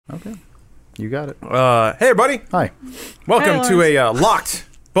Okay. You got it. Hey, everybody. Hi. Welcome to a locked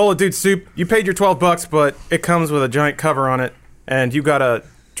bowl of dude soup. You paid your $12, but it comes with a giant cover on it, and you gotta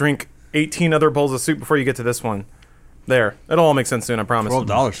drink 18 other bowls of soup before you get to this one. There. It'll all make sense soon, I promise.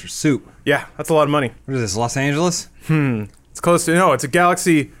 $12 for soup. Yeah, that's a lot of money. What is this, Los Angeles? It's close to... No, it's a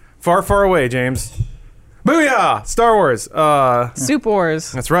galaxy far, far away, James. Booyah! Star Wars. Soup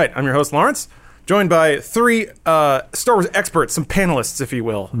Wars. That's right. I'm your host, Lawrence, joined by three Star Wars experts, some panelists, if you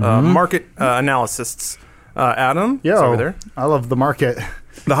will, market analysts. Adam, is over there. I love the market.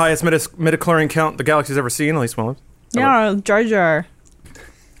 The highest midichlorian count the galaxy's ever seen, at least one of them. Yeah, Jar Jar.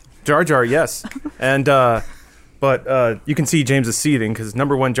 Jar Jar, yes. And, but you can see James is seething, because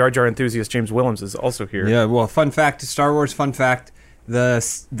number one Jar Jar enthusiast James Willems is also here. Yeah, well, fun fact, Star Wars fun fact,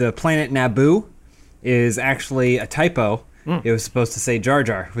 the planet Naboo is actually a typo. It was supposed to say Jar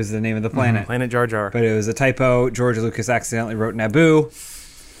Jar was the name of the planet. Planet Jar Jar. But it was a typo. George Lucas accidentally wrote Naboo.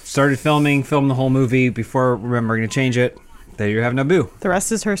 Started filmed the whole movie before remembering to change it. There you have Naboo. The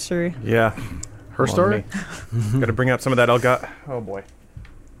rest is her story. Yeah. Her story? Got to bring up some of that Elgato. Oh, boy.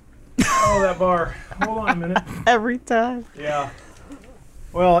 Oh, that bar. Hold on a minute. Every time. Yeah.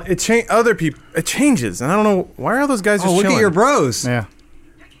 Well, it changes, and I don't know, why are those guys just look chilling? at your bros. Yeah.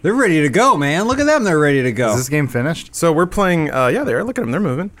 They're ready to go, man. Look at them. They're ready to go. Is this game finished? So we're playing, yeah, they are. Look at them. They're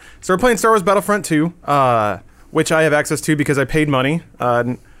moving. So we're playing Star Wars Battlefront 2, which I have access to because I paid money.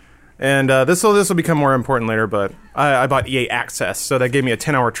 And this will become more important later, but I bought EA Access, so that gave me a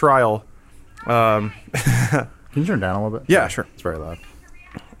 10-hour trial. Can you turn it down a little bit? Yeah, sure. It's very loud.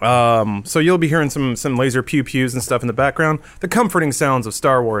 So you'll be hearing some laser pew-pews and stuff in the background. The comforting sounds of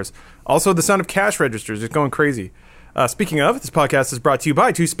Star Wars. Also, the sound of cash registers is going crazy. Speaking of, this podcast is brought to you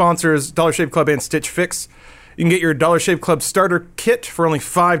by two sponsors, Dollar Shave Club and Stitch Fix. You can get your Dollar Shave Club starter kit for only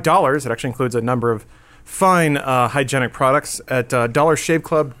 $5. It actually includes a number of fine hygienic products at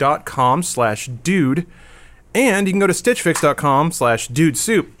dollarshaveclub.com/dude. And you can go to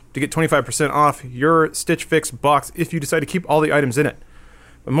stitchfix.com/dudesoup to get 25% off your Stitch Fix box if you decide to keep all the items in it.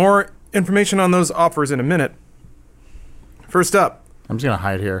 But more information on those offers in a minute. First up. I'm just going to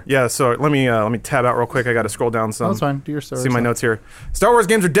hide here. Yeah, so let me tab out real quick. I got to scroll down some. Oh, that's fine. Do your story. See my notes here. Star Wars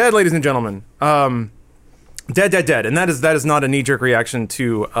games are dead, ladies and gentlemen. Dead. And that is not a knee-jerk reaction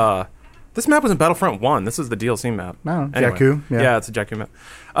to... this map was in Battlefront 1. This is the DLC map. No, anyway, Jakku. Yeah, it's a Jakku map.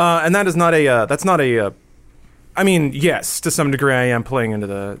 And that is not a... that's not a... I mean, yes, to some degree I am playing into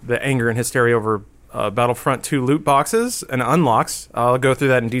the anger and hysteria over Battlefront 2 loot boxes and unlocks. I'll go through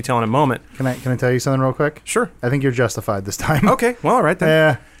that in detail in a moment. Can I tell you something real quick? Sure. I think you're justified this time. Okay, well, all right then.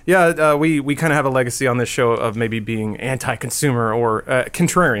 Yeah. Yeah, we kind of have a legacy on this show of maybe being anti-consumer or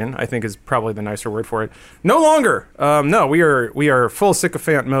contrarian, I think is probably the nicer word for it. No longer. No, we are full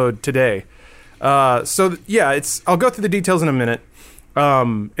sycophant mode today. I'll go through the details in a minute.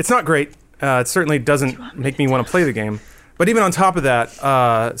 It's not great. It certainly doesn't make me want to play the game. But even on top of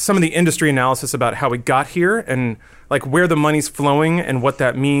that, some of the industry analysis about how we got here and like where the money's flowing and what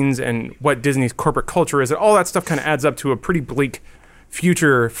that means and what Disney's corporate culture is, and all that stuff kind of adds up to a pretty bleak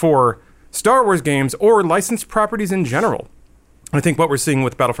future for Star Wars games or licensed properties in general. I think what we're seeing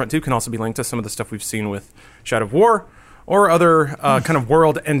with Battlefront 2 can also be linked to some of the stuff we've seen with Shadow of War or other kind of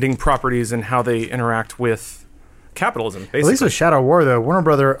world-ending properties and how they interact with capitalism, basically. At least with Shadow of War, though,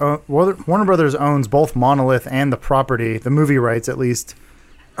 Warner Brothers owns both Monolith and the property, the movie rights at least,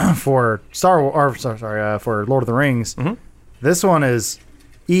 for Star Wars, for Lord of the Rings. Mm-hmm. This one is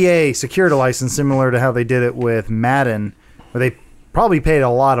EA secured a license similar to how they did it with Madden, where they probably paid a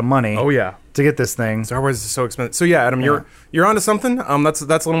lot of money. Oh yeah, to get this thing. Star Wars is so expensive. So yeah, Adam, you're onto something. That's a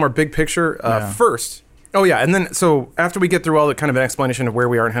little more big picture. First, and then so after we get through all the kind of an explanation of where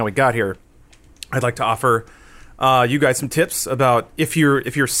we are and how we got here, I'd like to offer you guys some tips about if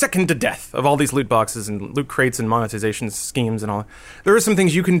you're sickened to death of all these loot boxes and loot crates and monetization schemes and all. There are some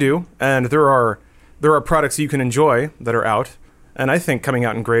things you can do, and there are products you can enjoy that are out, and I think coming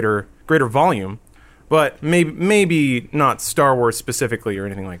out in greater volume, but maybe not Star Wars specifically or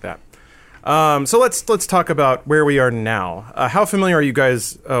anything like that. So let's talk about where we are now. How familiar are you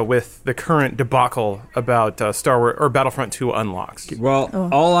guys with the current debacle about Star Wars or Battlefront 2 unlocks? Well,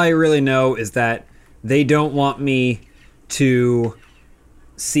 all I really know is that they don't want me to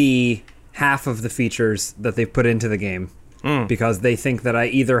see half of the features that they've put into the game because they think that I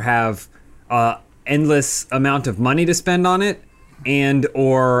either have endless amount of money to spend on it and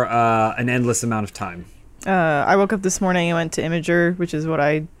or an endless amount of time. I woke up this morning and went to Imager, which is what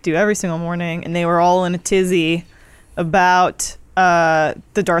I do every single morning, and they were all in a tizzy about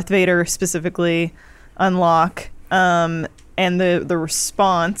the Darth Vader specifically unlock. and the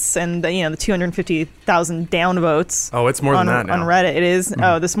response and the 250,000 downvotes. Oh, it's more than that now. On Reddit. It is.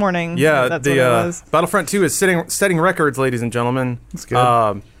 Oh, this morning. Yeah, that's what it was. Battlefront 2 is setting records, ladies and gentlemen. That's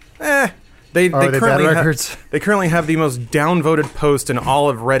good. They records? they currently have the most downvoted post in all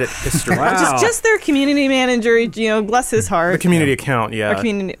of Reddit history. Wow. Just their community manager, bless his heart. The community account, yeah. Our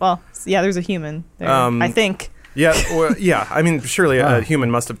community. Well, yeah, there's a human there. I think. Yeah, well, yeah. I mean, surely a human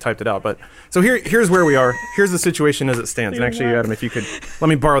must have typed it out. But so here's where we are. Here's the situation as it stands. And actually, Adam, if you could let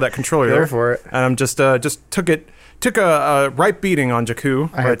me borrow that controller Go there. for it. And just took a ripe beating on Jakku.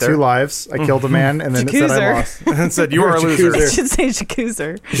 I had 2 lives. I killed a man, and then it said I lost. And said you are a loser. I should say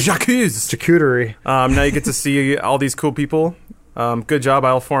Jacuzzer. Jacuz. Charcuterie. Now you get to see all these cool people. Good job,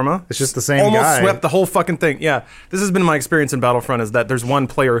 Alforma. It's just the same Almost guy. swept the whole fucking thing. Yeah, this has been my experience in Battlefront. Is that there's one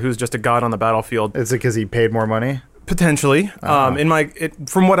player who's just a god on the battlefield. Is it because he paid more money? Potentially.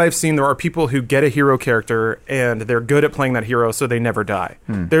 From what I've seen, there are people who get a hero character and they're good at playing that hero, so they never die.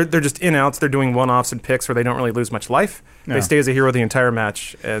 They're just in-outs. They're doing one-offs and picks where they don't really lose much life. Yeah. They stay as a hero the entire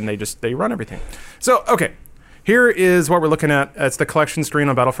match, and they run everything. So, okay. Here is what we're looking at. It's the collection screen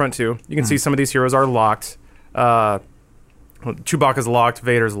on Battlefront 2. You can see some of these heroes are locked. Chewbacca's locked.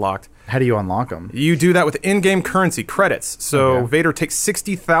 Vader's locked. How do you unlock them? You do that with in-game currency credits. So Okay. Vader takes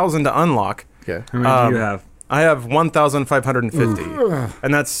 60,000 to unlock. Okay. How many do you have? I have 1,550,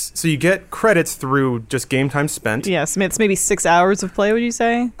 and that's so you get credits through just game time spent. Yes, it's maybe 6 hours of play. Would you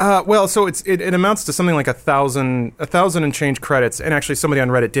say? Well, so it amounts to something like 1,000 and change credits. And actually, somebody on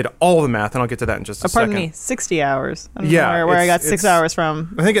Reddit did all the math, and I'll get to that in just a second. Pardon me, 60 hours. I don't Yeah, know where I got it's- 6 hours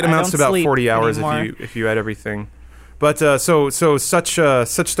from. I think it amounts to don't about sleep 40 hours anymore. if you add everything. But so such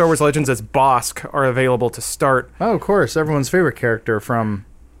Star Wars legends as Bosk are available to start. Oh, of course. Everyone's favorite character from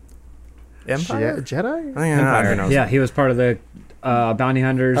Empire? Jedi? I don't know. Yeah, he was part of the bounty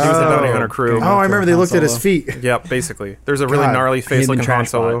hunters. He was the bounty hunter crew. Oh, I remember they looked at his Solo. feet. Yep, basically. There's a really God. gnarly face Hidden looking Han trash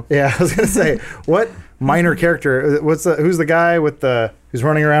Solo. Yeah, I was gonna say, what minor character? Who's the guy who's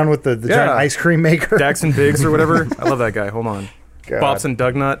running around with the giant ice cream maker? Daxon Biggs or whatever. I love that guy. Hold on. God. Bobson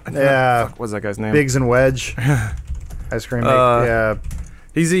Dugnut. Yeah. Fuck, what's that guy's name? Biggs and Wedge. Ice cream maker. Yeah,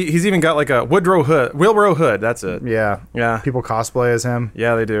 He's even got like a Wilbur Hood. That's it. yeah. Yeah. People cosplay as him.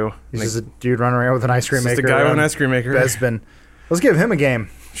 Yeah, they do. He's just a dude running around with an ice cream Just maker. a guy with around an ice cream maker. Bespin. Let's give him a game.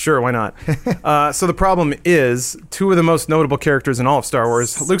 Sure, why not? So the problem is, 2 of the most notable characters in all of Star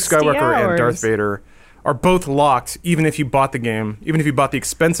Wars, Luke 60 Skywalker and Darth hours. Vader, are both locked, even if you bought the game, even if you bought the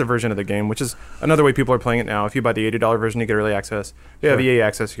expensive version of the game, which is another way people are playing it now. If you buy the $80 version, you get early access. If you have EA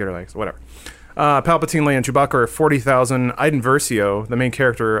access, you get early access, whatever. Palpatine, Leia, and Chewbacca are 40,000. Iden Versio, the main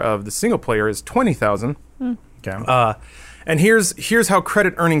character of the single player, is 20,000. Okay. And here's how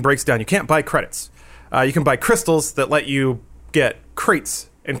credit earning breaks down. You can't buy credits. You can buy crystals that let you get crates,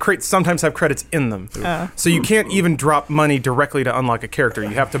 and crates sometimes have credits in them. So you can't even drop money directly to unlock a character.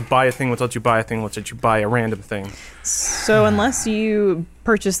 You have to buy a thing which lets you buy a thing which lets you buy a random thing. So unless you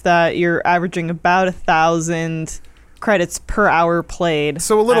purchase that, you're averaging about 1,000 credits per hour played.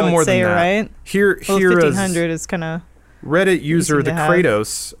 So a little I would more say, than that. right? Here Well, is 1,500 is kind of. Reddit user Easy the to have.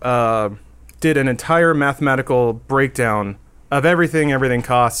 Kratos did an entire mathematical breakdown of everything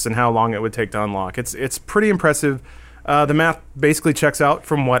costs and how long it would take to unlock. It's pretty impressive. The math basically checks out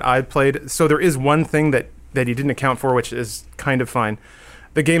from what I've played. So there is one thing that he didn't account for, which is kind of fine.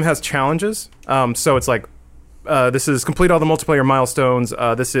 The game has challenges. So it's like, this is complete all the multiplayer milestones.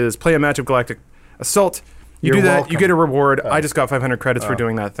 This is play a match of Galactic Assault. You You're do that, welcome. you get a reward. I just got 500 credits for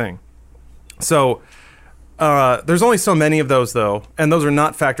doing that thing. So there's only so many of those, though, and those are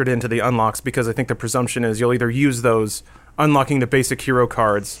not factored into the unlocks because I think the presumption is you'll either use those unlocking the basic hero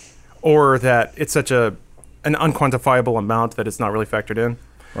cards or that it's such an unquantifiable amount that it's not really factored in.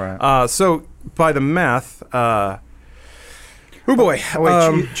 Right. So by the math, oh boy. Oh,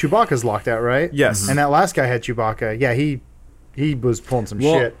 wait, Chewbacca's locked out, right? Yes. And that last guy had Chewbacca. Yeah, he was pulling some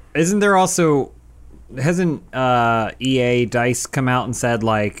Well, shit. isn't there also hasn't EA Dice come out and said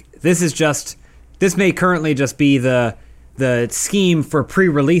like this may currently just be the scheme for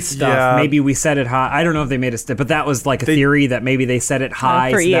pre-release stuff. Yeah. Maybe we set it high. I don't know if they made a step, but that was like a theory that maybe they set it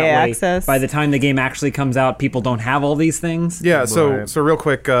high for so EA that way access. by the time the game actually comes out, people don't have all these things. Yeah, so Right. real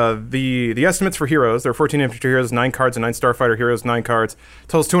quick, the estimates for heroes, there are 14 infantry heroes, 9 cards, and 9 starfighter heroes, 9 cards.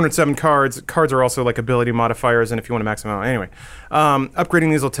 Totals 207 cards. Cards are also like ability modifiers, and if you want to max them out. Anyway, upgrading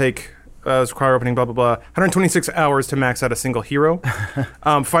these will take, require opening, blah, blah, blah. 126 hours to max out a single hero.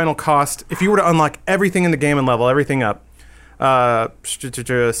 Final cost, if you were to unlock everything in the game and level everything up,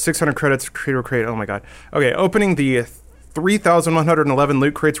 600 credits, crate, oh my god. Okay, opening the 3,111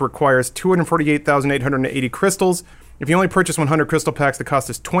 loot crates requires 248,880 crystals. If you only purchase 100 crystal packs, the cost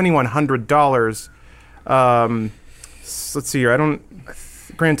is $2,100. let's see here.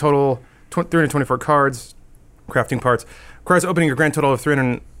 Grand total 324 cards, crafting parts. Requires opening a grand total of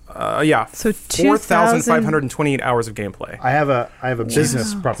 300. So 4,528 hours of gameplay. I have a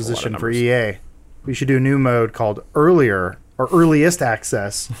business proposition for EA. We should do a new mode called Earlier or Earliest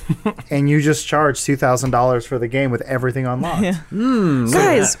Access, and you just charge $2,000 for the game with everything unlocked. Yeah.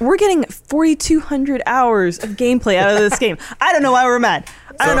 Guys, we're getting 4,200 hours of gameplay out of this game. I don't know why we're mad.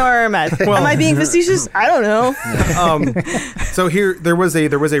 Am I being facetious? I don't know. So here there was a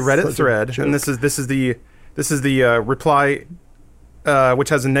Reddit thread, and this is the reply, which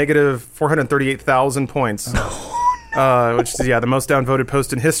has a negative 438,000 points, which is the most downvoted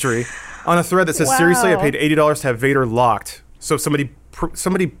post in history, on a thread that says, "Seriously, I paid $80 to have Vader locked." So somebody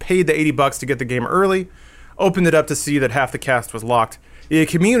paid the $80 to get the game early, opened it up to see that half the cast was locked. The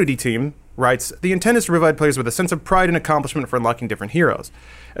community team writes, "The intent is to provide players with a sense of pride and accomplishment for unlocking different heroes.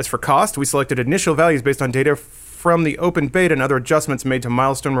 As for cost, we selected initial values based on data from the open beta and other adjustments made to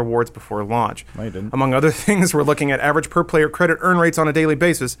milestone rewards before launch. Among other things, we're looking at average per-player credit earn rates on a daily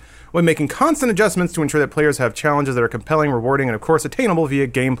basis, while making constant adjustments to ensure that players have challenges that are compelling, rewarding, and of course attainable via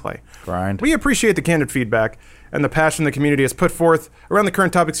gameplay. Grind. We appreciate the candid feedback and the passion the community has put forth around the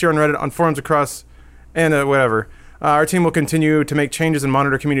current topics here on Reddit, on forums across, and whatever. Our team will continue to make changes and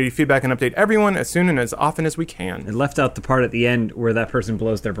monitor community feedback and update everyone as soon and as often as we can." It left out the part at the end where that person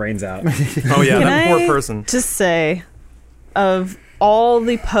blows their brains out. Oh yeah, Can that poor I person. just say, of all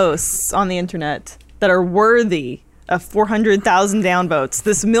the posts on the internet that are worthy of 400,000 downvotes,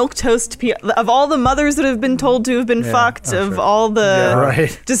 this milquetoast of all the mothers that have been told to have been fucked, of all the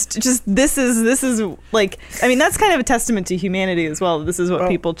right. just this is like, I mean, that's kind of a testament to humanity as well. This is what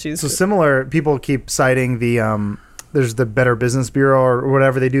people choose. So to. similar, people keep citing the there's the Better Business Bureau or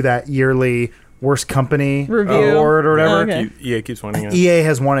whatever, they do that yearly worst company Review. award or whatever. Oh, okay. EA keeps winning it. EA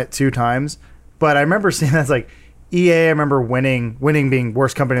has won it 2 times, but I remember seeing that's like EA. I remember winning being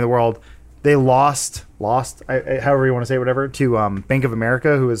worst company in the world. They lost, however you want to say it, whatever, to Bank of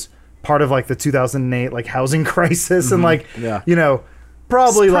America, who was part of like the 2008 like housing crisis and like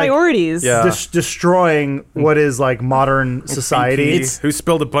probably priorities. destroying what is like modern society. Who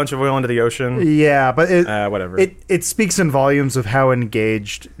spilled a bunch of oil into the ocean? Yeah, but whatever. It speaks in volumes of how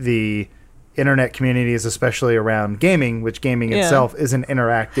engaged the internet community is, especially around gaming, which gaming itself is an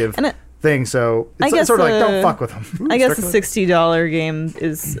interactive thing. So it's sort of like, don't fuck with them. I guess a $60 game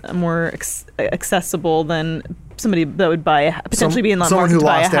is more accessible than somebody that would potentially be in the someone market who to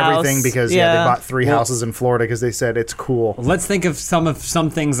buy lost a house. everything because they bought 3 houses in Florida because they said it's cool. Let's think of some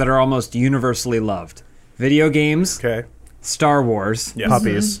things that are almost universally loved. Video games, Okay. Star Wars,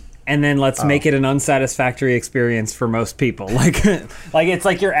 Puppies. and then let's make it an unsatisfactory experience for most people. Like it's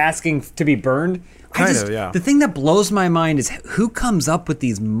like you're asking to be burned. The thing that blows my mind is who comes up with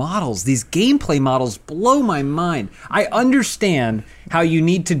these models. These gameplay models blow my mind. I understand how you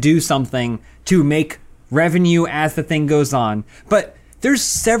need to do something to make revenue as the thing goes on, but there's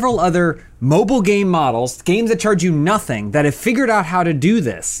several other mobile game models, games that charge you nothing, that have figured out how to do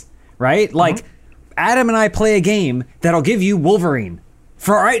this, right? Like, Adam and I play a game that'll give you Wolverine.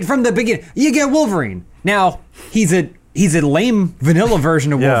 Right from the beginning, you get Wolverine. Now, he's a lame vanilla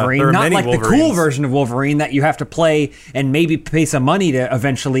version of Wolverine, not like the cool version of Wolverine that you have to play and maybe pay some money to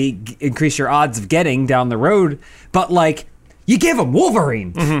eventually increase your odds of getting down the road. But like, you give them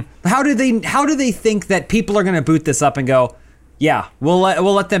Wolverine. How do they think that people are going to boot this up and go, yeah, we'll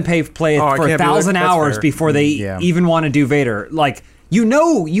let them play it for 1,000 hours before they even want to do Vader? Like,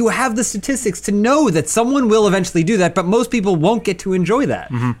 you have the statistics to know that someone will eventually do that, but most people won't get to enjoy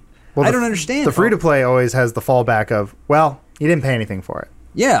that. Well, I don't understand. The free-to-play always has the fallback of, well, you didn't pay anything for it.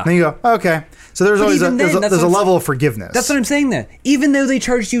 Yeah. Then you go, okay. So there's always there's a level of forgiveness. That's what I'm saying there. Even though they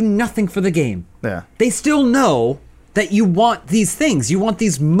charged you nothing for the game, they still know that you want these things. You want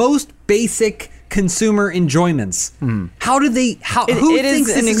these most basic consumer enjoyments. How do they? Who it thinks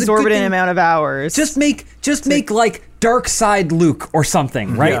is an this is a good exorbitant thing? amount of hours. Just make like Dark Side Luke or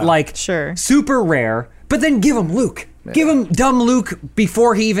something, right? Yeah. Like super rare, but then give him Luke. Give him dumb Luke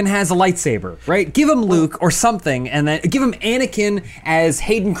before he even has a lightsaber, right? Give him Luke or something, and then give him Anakin as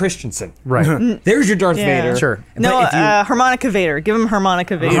Hayden Christensen. Right. There's your Darth Vader. Sure. No, Harmonica Vader. Give him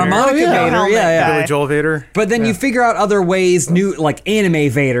Harmonica Vader. Harmonica Vader, yeah. Billy Joel Vader. But then you figure out other ways, new like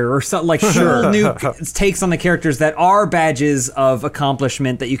Anime Vader or something, like new takes on the characters that are badges of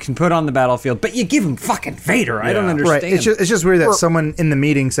accomplishment that you can put on the battlefield. But you give him fucking Vader. I don't understand. Right. It's just weird that someone in the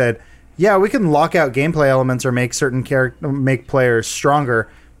meeting said, yeah, we can lock out gameplay elements or make certain make players stronger.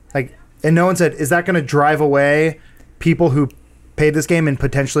 Like, and no one said, is that going to drive away people who paid this game and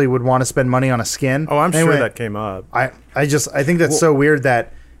potentially would want to spend money on a skin? Oh, I'm sure that came up. I think that's so weird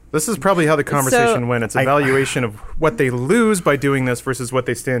that This is probably how the conversation went. It's a valuation of what they lose by doing this versus what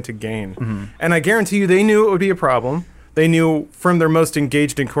they stand to gain. Mm-hmm. And I guarantee you they knew it would be a problem. They knew from their most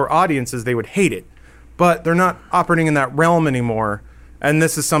engaged and core audiences they would hate it. But they're not operating in that realm anymore. And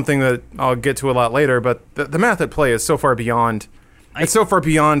this is something that I'll get to a lot later, but the math at play is so far beyond... It's so far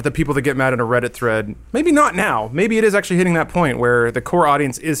beyond the people that get mad in a Reddit thread. Maybe not now. Maybe it is actually hitting that point where the core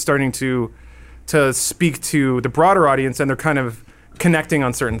audience is starting to speak to the broader audience, and they're kind of connecting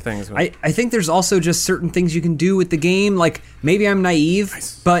on certain things. I think there's also just certain things you can do with the game. Like, maybe I'm naive,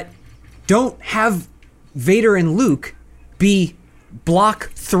 but don't have Vader and Luke be block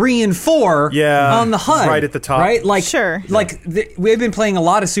 3 and 4 on the HUD. Right at the top. Right? Like, sure. Like, we've been playing a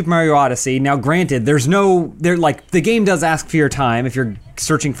lot of Super Mario Odyssey. Now, granted, the game does ask for your time if you're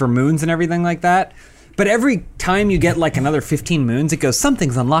searching for moons and everything like that. But every time you get, like, another 15 moons, it goes,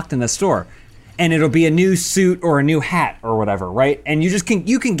 something's unlocked in the store. And it'll be a new suit or a new hat or whatever, right? And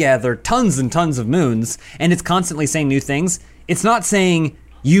you can gather tons and tons of moons, and it's constantly saying new things. It's not saying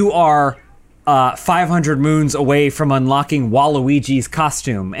you are 500 moons away from unlocking Waluigi's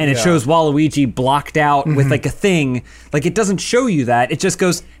costume, and it shows Waluigi blocked out with like a thing. Like, it doesn't show you that. It just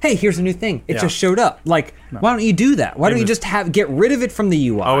goes, hey, here's a new thing. It just showed up. Like, why don't you do that? Why don't you just get rid of it from the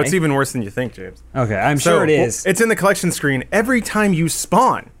UI? Oh, it's even worse than you think, James. Okay, I'm sure it is. It's in the collection screen. Every time you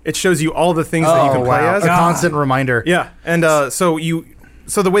spawn, it shows you all the things that you can play as. A constant reminder. Yeah, and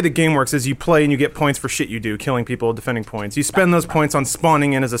so the way the game works is you play and you get points for shit you do, killing people, defending points. You spend those points on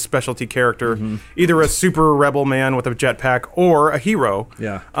spawning in as a specialty character, either a super rebel man with a jetpack or a hero.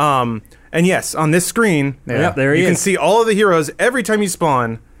 Yeah. And yes, on this screen, Yep, there he you is. can see all of the heroes every time you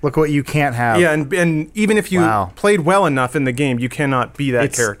spawn. Look what you can't have. Yeah, and even if you played well enough in the game, you cannot be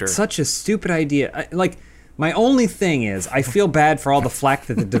that character. It's such a stupid idea. My only thing is, I feel bad for all the flack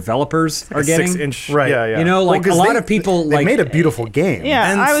that the developers are getting. 6-inch, Right. Yeah. You know, like, Well, a 'cause lot of people they like made a beautiful game.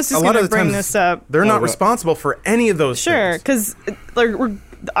 Yeah, And I was just a lot going of to the bring times this up. They're not responsible for any of those Sure, things.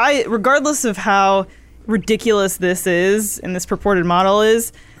 because regardless of how ridiculous this is and this purported model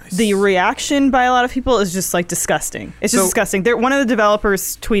is, the reaction by a lot of people is just like disgusting. It's just disgusting. One of the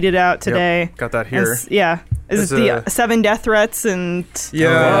developers tweeted out today. Got that here. Is the 7 death threats and This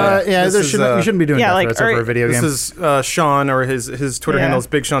you shouldn't be doing death like, threats over a video game. This is Sean, or his Twitter handle is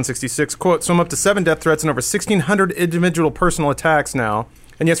BigSean66. Quote, so I'm up to 7 death threats and over 1,600 individual personal attacks now.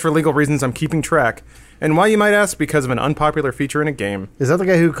 And yes, for legal reasons, I'm keeping track. And why, you might ask? Because of an unpopular feature in a game. Is that the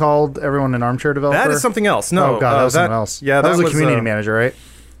guy who called everyone an armchair developer? That is something else. No, Oh, God, that was someone else. Yeah, that was a community manager, right?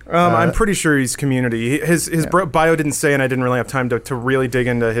 I'm pretty sure he's community. His bio didn't say, and I didn't really have time to really dig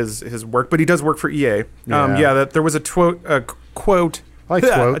into his work, but he does work for EA. That there was a quote. I like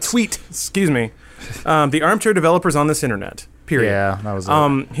quotes. A tweet. Excuse me. The armchair developers on this internet. Period. Yeah, that was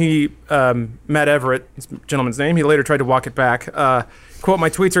it. Matt Everett, this gentleman's name. He later tried to walk it back. Quote: my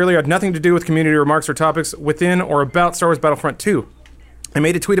tweets earlier had nothing to do with community remarks or topics within or about Star Wars Battlefront 2. I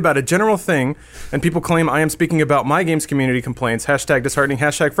made a tweet about a general thing, and people claim I am speaking about my game's community complaints. Hashtag disheartening,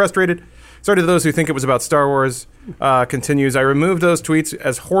 hashtag frustrated. Sorry to those who think it was about Star Wars. Continues, I removed those tweets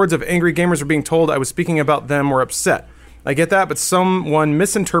as hordes of angry gamers were being told I was speaking about them or upset. I get that, but someone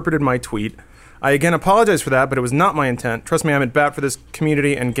misinterpreted my tweet. I again apologize for that, but it was not my intent. Trust me, I'm at bat for this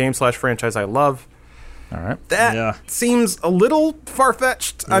community and game/franchise I love. All right. That seems a little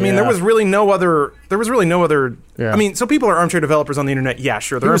far-fetched. I mean, there was really no other. Yeah. I mean, so people are armchair developers on the internet. Yeah,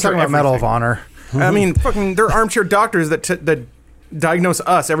 sure. They're talking about Medal of Honor. I mean, fucking, they're armchair doctors that diagnose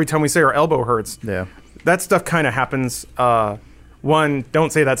us every time we say our elbow hurts. Yeah. That stuff kind of happens. One,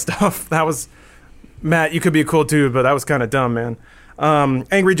 don't say that stuff. That was Matt. You could be a cool dude, but that was kind of dumb, man.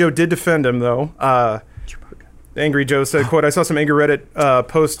 Angry Joe did defend him, though. Angry Joe said, quote, I saw some angry Reddit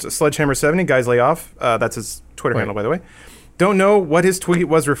post Sledgehammer70, guys lay off. That's his Twitter handle, by the way. Don't know what his tweet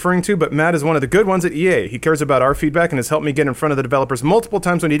was referring to, but Matt is one of the good ones at EA. He cares about our feedback and has helped me get in front of the developers multiple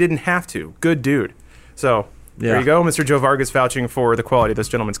times when he didn't have to. Good dude. So, there you go. Mr. Joe Vargas vouching for the quality of this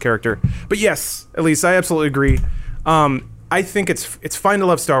gentleman's character. But yes, at least I absolutely agree. I think it's fine to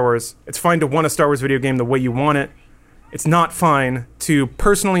love Star Wars. It's fine to want a Star Wars video game the way you want it. It's not fine to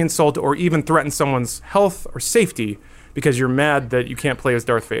personally insult or even threaten someone's health or safety because you're mad that you can't play as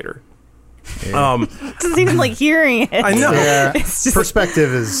Darth Vader. Yeah. It's just even like hearing it. I know. Yeah. It's just,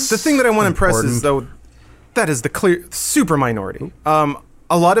 Perspective is the thing that I want to impress is, though, that is the clear super minority. A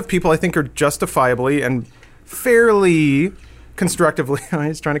lot of people, I think, are justifiably and fairly constructively.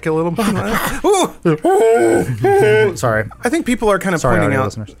 He's trying to kill a little. Sorry. I think people are kind of pointing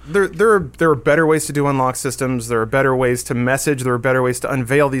out there are better ways to do unlock systems. There are better ways to message. There are better ways to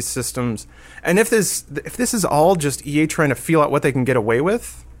unveil these systems. And if this is all just EA trying to feel out what they can get away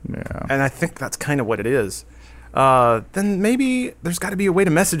with, and I think that's kind of what it is. then maybe there's got to be a way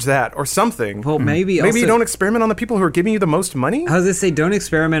to message that or something. Well, maybe Maybe also, you don't experiment on the people who are giving you the most money. I was gonna say, don't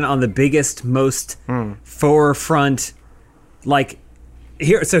experiment on the biggest, most forefront. Like,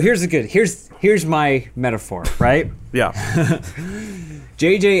 here's my metaphor, right? Yeah.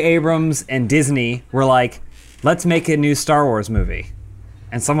 J.J. Abrams and Disney were like, let's make a new Star Wars movie.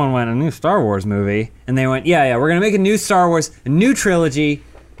 And someone went, a new Star Wars movie? And they went, yeah, we're going to make a new Star Wars, a new trilogy.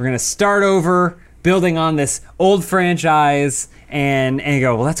 We're going to start over, building on this old franchise. And you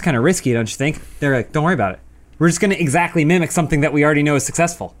go, well, that's kind of risky, don't you think? They're like, don't worry about it. We're just going to exactly mimic something that we already know is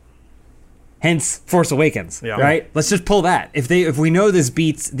successful. Hence, Force Awakens, right? Let's just pull that. If we know these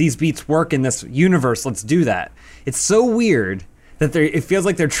beats work in this universe, let's do that. It's so weird that it feels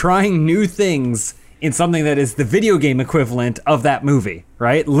like they're trying new things in something that is the video game equivalent of that movie,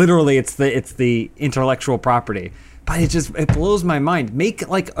 right? Literally, it's the intellectual property. But it blows my mind. Make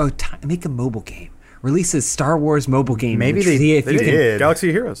a mobile game. Release a Star Wars mobile game. Maybe they did. Galaxy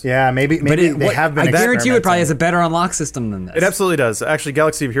of Heroes. Yeah, maybe they have been. I guarantee you, it probably has a better unlock system than this. It absolutely does. Actually,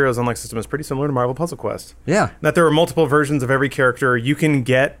 Galaxy of Heroes unlock system is pretty similar to Marvel Puzzle Quest. Yeah. That there are multiple versions of every character. You can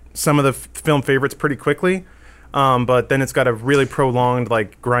get some of the film favorites pretty quickly. But then it's got a really prolonged,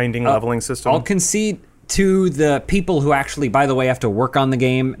 grinding leveling system. I'll concede to the people who actually, by the way, have to work on the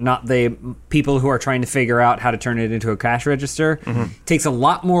game, not the people who are trying to figure out how to turn it into a cash register. It takes a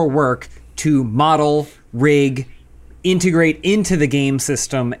lot more work to model, rig, integrate into the game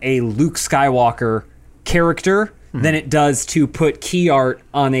system a Luke Skywalker character than it does to put key art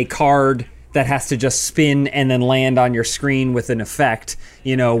on a card that has to just spin and then land on your screen with an effect,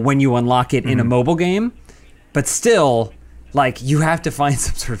 when you unlock it in a mobile game. But still, you have to find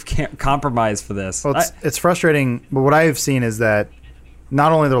some sort of compromise for this. Well, it's frustrating. But what I've seen is that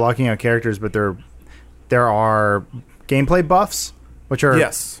not only they're locking out characters, but there are gameplay buffs, which are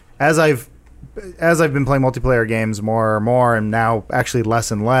as I've been playing multiplayer games more and more, and now actually less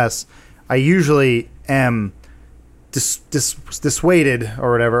and less. I usually am dissuaded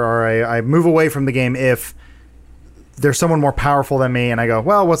or whatever, or I move away from the game if there's someone more powerful than me, and I go,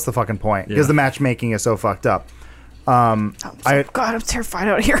 well, what's the fucking point? Because the matchmaking is so fucked up. God, I'm terrified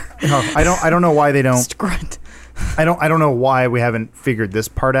out here. I don't know why they don't. Grunt. I don't know why we haven't figured this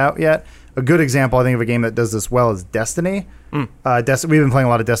part out yet. A good example, I think, of a game that does this well is Destiny. We've been playing a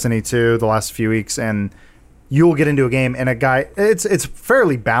lot of Destiny 2 the last few weeks, and you'll get into a game and a guy. It's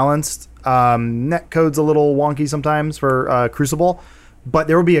fairly balanced. Netcode's a little wonky sometimes for Crucible, but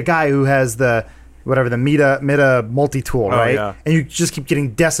there will be a guy who has the meta multi-tool, right? Yeah. And you just keep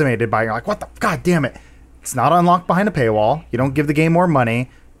getting decimated by it. You're like, what the god damn it. It's not unlocked behind a paywall. You don't give the game more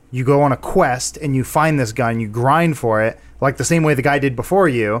money. You go on a quest and you find this gun, you grind for it, like the same way the guy did before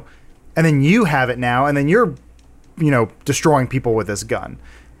you, and then you have it now, and then you're, destroying people with this gun.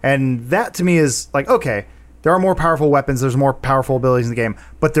 And that to me is like, okay, there are more powerful weapons, there's more powerful abilities in the game,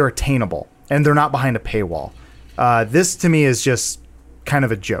 but they're attainable and they're not behind a paywall. This to me is just kind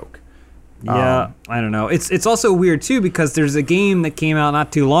of a joke. Yeah, I don't know. It's also weird too because there's a game that came out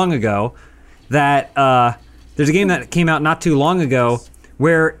not too long ago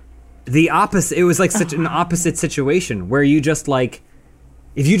where the opposite. It was like such an opposite situation where you just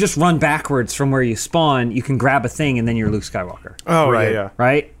if you just run backwards from where you spawn, you can grab a thing and then you're Luke Skywalker. Oh, right, yeah.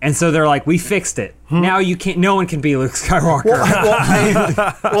 Right? And so they're like, we fixed it. Now you can't. No one can be Luke Skywalker.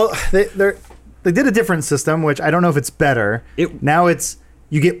 They did a different system, which I don't know if it's better. Now it's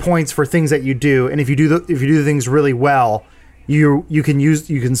you get points for things that you do, and if you do the things really well, you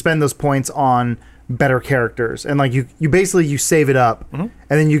can spend those points on better characters, and you basically save it up, and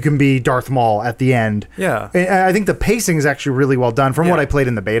then you can be Darth Maul at the end. Yeah, and I think the pacing is actually really well done from what I played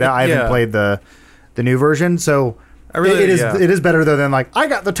in the beta. I haven't played the new version, so it is better though than I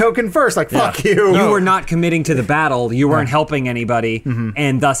got the token first. Fuck you. You were not committing to the battle. You weren't helping anybody,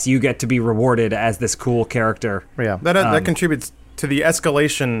 and thus you get to be rewarded as this cool character. Yeah, that contributes to the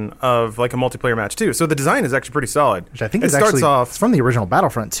escalation of a multiplayer match too. So the design is actually pretty solid. Which I think it's from the original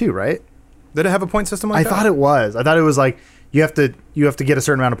Battlefront too, right? Did it have a point system like that? I thought it was. I thought it was you have to get a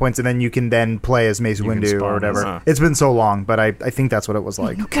certain amount of points and then you can then play as Mace Windu or whatever. It's been so long, but I think that's what it was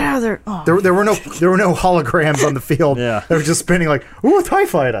like. No, get out of there! Oh. There were no holograms on the field. Yeah, they were just spinning ooh, a TIE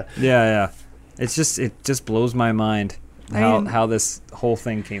fighter. Yeah. It just blows my mind how this whole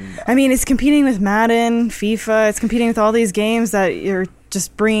thing came about. I mean, it's competing with Madden, FIFA. It's competing with all these games that you're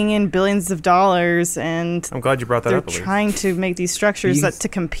just bringing in billions of dollars, and I'm glad you brought that up. They're trying to make these structures to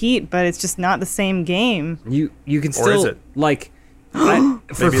compete, but it's just not the same game. You can still, or is it?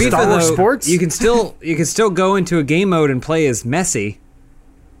 For FIFA Star Wars though, sports? you can still go into a game mode and play as Messi.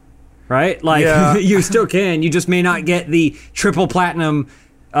 Right? You still can. You just may not get the triple platinum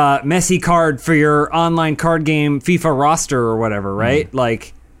messy card for your online card game FIFA roster or whatever, right?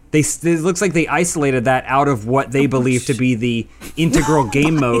 Like it looks like they isolated that out of what they believe to be the integral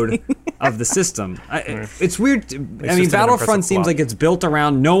game mode of the system. It's weird. I mean, Battlefront seems like it's built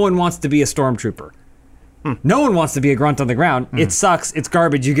around no one wants to be a stormtrooper. No one wants to be a grunt on the ground. It sucks. It's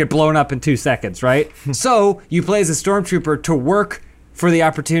garbage. You get blown up in 2 seconds, right? So you play as a stormtrooper to work for the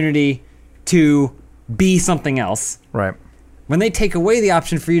opportunity to be something else. Right. When they take away the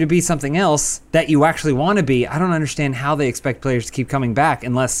option for you to be something else that you actually want to be, I don't understand how they expect players to keep coming back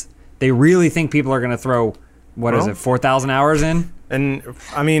unless they really think people are going to throw, 4,000 hours in? And,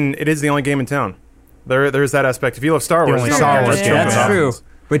 I mean, it is the only game in town. There's that aspect. If you love Star Wars, only it's Star not Wars just game. jumping That's off. true.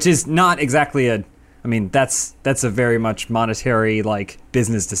 Which is not exactly that's a very much monetary, like,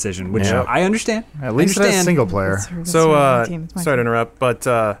 business decition, which Yeah. I understand. At least I that's understand. single player. So, sorry to interrupt,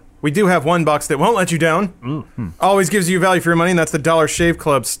 but we do have one box that won't let you down. Always gives you value for your money, and that's the Dollar Shave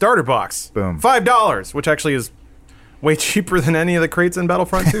Club starter box. Boom. $5, which actually is way cheaper than any of the crates in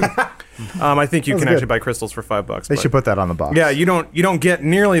Battlefront 2. I think you That's can good. actually buy crystals for $5. They but- should put that on the box. Yeah, you don't get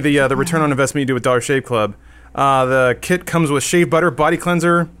nearly the return on investment you do with Dollar Shave Club. The kit comes with shave butter, body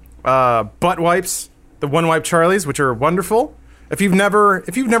cleanser, butt wipes, the One Wipe Charlies, which are wonderful. If you've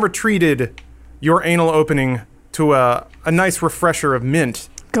never treated your anal opening to a nice refresher of mint,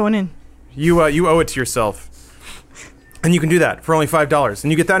 Going in. you owe it to yourself. And you can do that for only $5,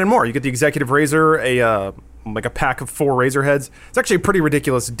 and you get that and more. You get the executive razor, like a pack of 4 razor heads. It's actually a pretty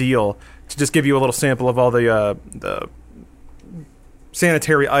ridiculous deal to just give you a little sample of all the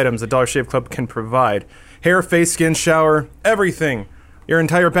sanitary items that Dollar Shave Club can provide. Hair, face, skin, shower, everything. Your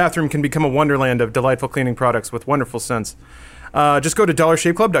entire bathroom can become a wonderland of delightful cleaning products with wonderful scents. Just go to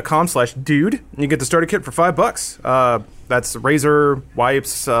dollarshaveclub.com/dude, and you get the starter kit for $5. That's razor,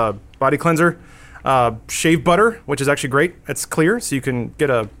 wipes, body cleanser, shave butter, which is actually great. It's clear, so you can get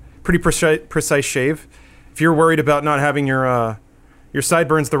a pretty precise shave. If you're worried about not having your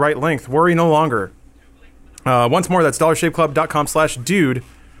sideburns the right length, worry no longer. Once more, that's dollarshaveclub.com/dude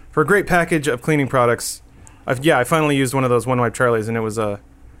for a great package of cleaning products. I finally used one of those One Wipe Charlies, and it was an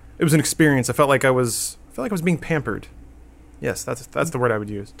experience. I felt like I was being pampered. Yes, that's the word I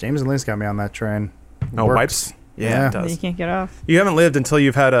would use. James and Liz got me on that train. Oh, Works. wipes? Yeah, Yeah. it does. You can't get off. You haven't lived until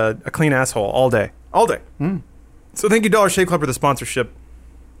you've had a clean asshole all day. All day. So thank you, Dollar Shave Club, for the sponsorship.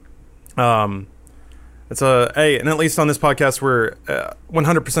 It's and at least on this podcast, we're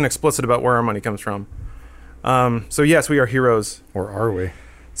 100% explicit about where our money comes from. So yes, we are heroes. Or are we?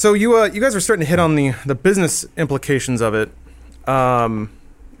 So you guys are starting to hit on the business implications of it, and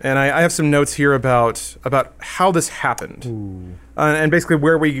I have some notes here about how this happened, and basically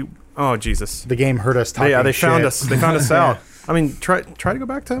where we. Oh Jesus! The game heard us talking. Yeah, they found shit. us. They found us out. I mean, try to go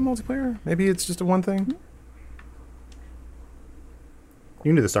back to multiplayer. Maybe it's just a one thing. You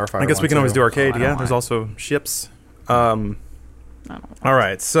can do the Starfighter. I guess we can always do arcade. I Yeah, don't there's mind. also ships. I don't know. All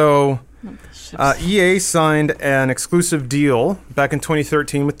right, so Ships. EA signed an exclusive deal back in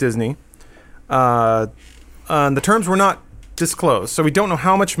 2013 with Disney. The terms were not disclosed, so we don't know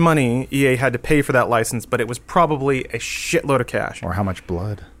how much money EA had to pay for that license, but it was probably a shitload of cash. Or how much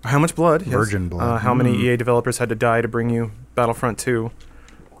blood? How much blood? Yes. Virgin blood. How many EA developers had to die to bring you Battlefront 2?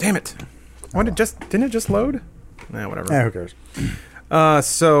 Damn it! Didn't it just load? Nah, whatever. Yeah, who cares?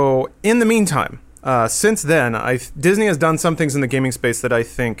 So in the meantime, since then, Disney has done some things in the gaming space that I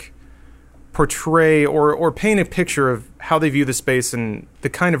think portray or paint a picture of how they view the space and the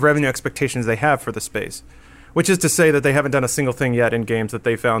kind of revenue expectations they have for the space. Which is to say that they haven't done a single thing yet in games that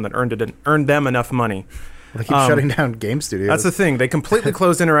they found that earned them enough money. They keep shutting down game studios. That's the thing. They completely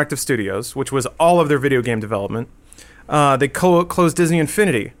closed Interactive Studios, which was all of their video game development. They closed Disney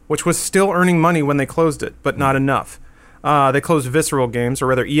Infinity, which was still earning money when they closed it, but not enough. They closed Visceral Games, or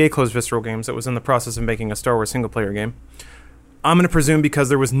rather EA closed Visceral Games that was in the process of making a Star Wars single-player game. I'm going to presume because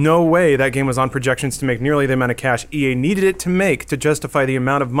there was no way that game was on projections to make nearly the amount of cash EA needed it to make to justify the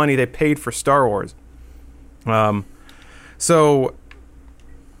amount of money they paid for Star Wars. So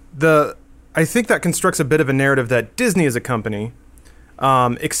I think that constructs a bit of a narrative that Disney as a company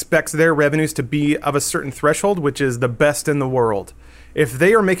expects their revenues to be of a certain threshold, which is the best in the world. If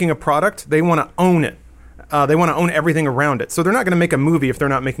they are making a product, they want to own it. They want to own everything around it. So they're not going to make a movie if they're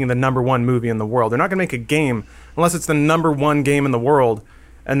not making the number one movie in the world. They're not going to make a game unless it's the number one game in the world,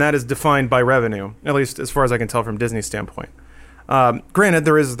 and that is defined by revenue, at least as far as I can tell from Disney's standpoint. Granted,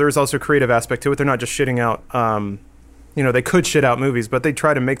 there is also a creative aspect to it. They're not just shitting out, they could shit out movies, but they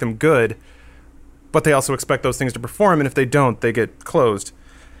try to make them good, but they also expect those things to perform, and if they don't, they get closed.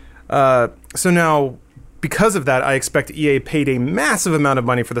 So now, because of that, I expect EA paid a massive amount of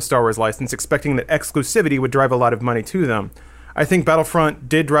money for the Star Wars license, expecting that exclusivity would drive a lot of money to them. I think Battlefront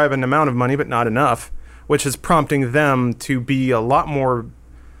did drive an amount of money, but not enough, which is prompting them to be a lot more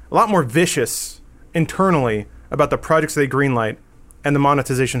vicious internally about the projects they greenlight and the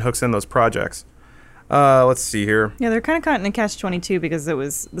monetization hooks in those projects. Let's see here. Yeah, they're kind of caught in a catch-22 because it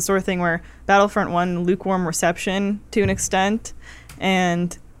was the sort of thing where Battlefront won lukewarm reception to an extent,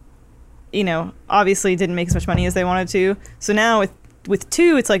 and obviously didn't make as much money as they wanted to. So now with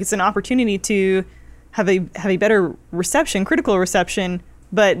 2, it's like it's an opportunity to have a better reception, critical reception,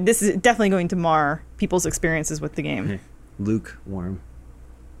 but this is definitely going to mar people's experiences with the game. Lukewarm.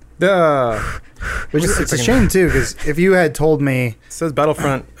 Which is, it's a shame too, because if you had told me, it says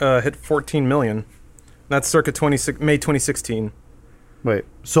Battlefront hit 14 million. That's circa May 2016. Wait,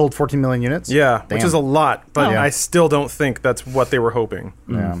 sold 14 million units? Yeah, Damn. which is a lot, but Yeah. I still don't think that's what they were hoping.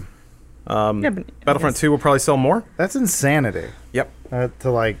 Yeah. But Battlefront 2 will probably sell more. That's insanity. Yep. To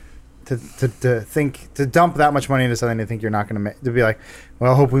dump that much money into something to think you're not going to make, to be like,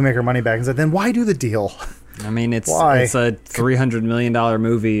 well, I hope we make our money back. And then why do the deal? I mean, it's Why? a $300 million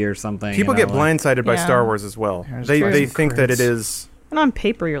movie or something. People get blindsided by Yeah. Star Wars as well. Yeah, They some think that it craze. is. and on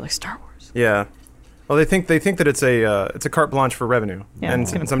paper, you're like, Star Wars. Yeah. Well, they think that it's a carte blanche for revenue, Yeah, and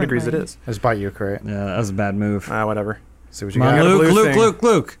it's gonna in some print degrees it money. is. I just bought you a crate. Yeah, that was a bad move. Whatever. See what you Come on, got. a blue Luke, thing.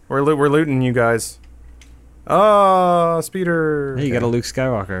 Luke. We're looting you guys. Oh, speeder. Hey, you got a Luke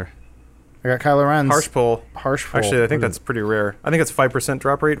Skywalker. I got Kylo Ren's Harsh pull. Harsh pull. Actually, I think that's pretty rare. I think it's 5%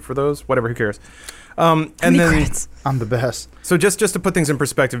 drop rate for those. Whatever, who cares? And How many then, credits? I'm the best. so just to put things in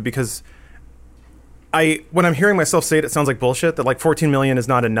perspective, because when I'm hearing myself say it, it sounds like bullshit. That like 14 million is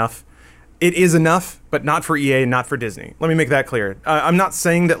not enough. It is enough, but not for EA, not for Disney. Let me make that clear. I'm not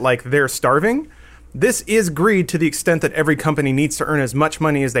saying that like they're starving. This is greed to the extent that every company needs to earn as much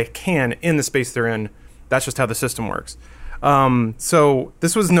money as they can in the space they're in. That's just how the system works. So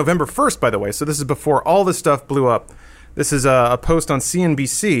this was November 1st, by the way. So this is before all this stuff blew up. This is a post on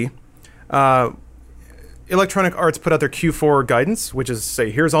CNBC. Electronic Arts put out their Q4 guidance, which is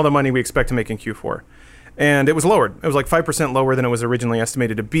say, here's all the money we expect to make in Q4. And it was lowered. It was like 5% lower than it was originally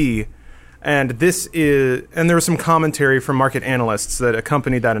estimated to be. And there was some commentary from market analysts that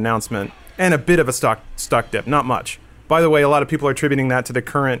accompanied that announcement, and a bit of a stock dip, not much. By the way, a lot of people are attributing that to the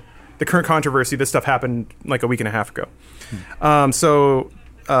current controversy. This stuff happened like a week and a half ago.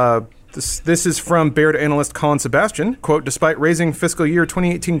 This is from Baird analyst Colin Sebastian. Quote, despite raising fiscal year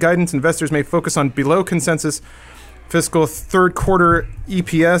 2018 guidance, investors may focus on below consensus fiscal third quarter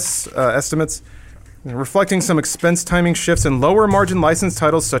EPS estimates, reflecting some expense timing shifts and lower margin licensed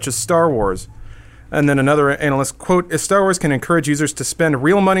titles such as Star Wars. And then another analyst, quote, if Star Wars can encourage users to spend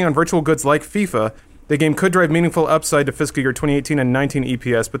real money on virtual goods like FIFA, the game could drive meaningful upside to fiscal year 2018 and 19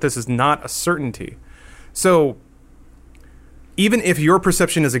 EPS, but this is not a certainty. So even if your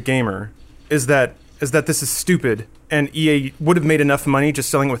perception as a gamer is that this is stupid and EA would have made enough money just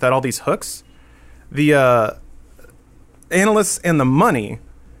selling it without all these hooks, the analysts and the money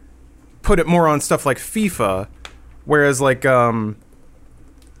put it more on stuff like FIFA, whereas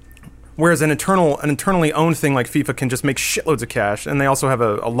an internally owned thing like FIFA can just make shitloads of cash, and they also have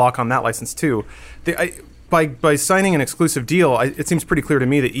a lock on that license too. By signing an exclusive deal, it seems pretty clear to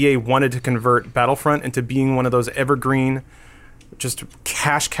me that EA wanted to convert Battlefront into being one of those evergreen, just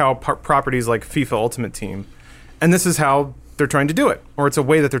cash cow properties like FIFA Ultimate Team, and this is how they're trying to do it, or it's a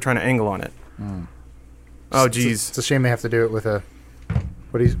way that they're trying to angle on it. Oh, geez. It's a shame they have to do it with a.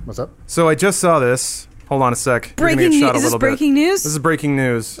 What's up? So I just saw this. Hold on a sec. You're gonna Breaking get shot news. a Is this little bit. breaking news? This is breaking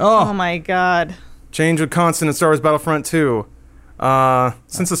news. Oh my god. Change with constant in Star Wars Battlefront 2.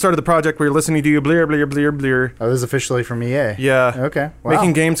 Since the start of the project, we were listening to you, blear, blear, blear, blear. Oh, this is officially from EA. Yeah. Okay. Wow.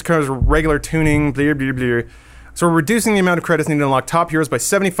 Making games covers regular tuning, blear, blear, blear. So we're reducing the amount of credits needed to unlock top heroes by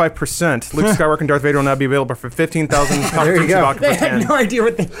 75%. Luke Skywalker and Darth Vader will now be available for 15,000. There you go. They had no idea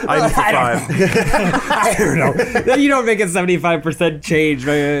what they... Item for 5. I don't know. You don't make a 75% change.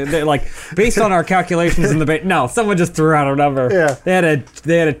 They're like, based on our calculations in the base. No, someone just threw out a number. Yeah. They had a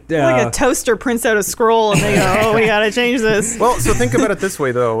Like a toaster prints out a scroll and they go, oh, we gotta change this. Well, so think about it this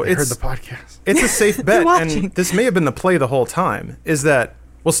way, though. I heard the podcast. It's a safe bet, watching. and this may have been the play the whole time, is that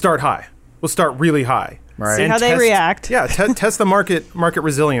we'll start high. We'll start really high. Right. See And how they react. Yeah, test the market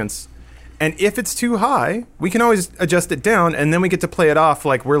resilience. And if it's too high, we can always adjust it down, and then we get to play it off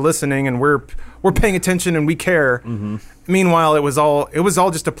like we're listening and we're paying attention and we care. Mm-hmm. Meanwhile, it was all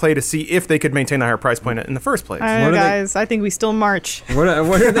just a play to see if they could maintain a higher price point in the first place. I What don't know, are they- guys. I think we still march. What are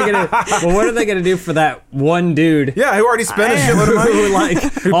they gonna? Well, what are they gonna do for that one dude? Yeah, who already spent a shitload of money. Who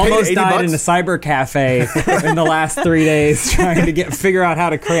paid almost 80 died bucks? in a cyber cafe in the last 3 days trying to figure out how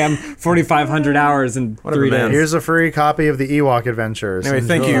to cram 4,500 hours in Whatever, 3 man. days. Here's a free copy of the Ewok Adventures. Anyway,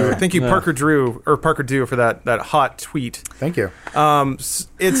 Enjoy. thank you, Parker Parker Dew for that hot tweet. Thank you.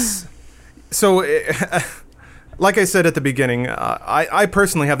 It's so. Like I said at the beginning, I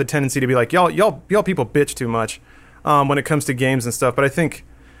personally have the tendency to be like, y'all people bitch too much when it comes to games and stuff. But I think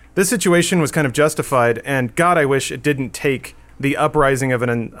this situation was kind of justified, and God, I wish it didn't take the uprising of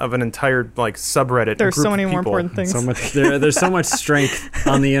an entire like subreddit. There's group so many of more people. important things. So much there's so much strength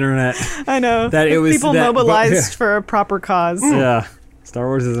on the internet. I know that it was people that- mobilized for a proper cause. Yeah, Star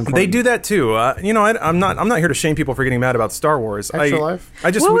Wars is important. They do that too. I'm not here to shame people for getting mad about Star Wars. Extra Life?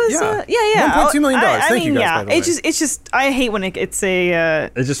 I just What was yeah. $1.2 million. I Thank you mean, guys. yeah, By the way. it's just I hate when it's a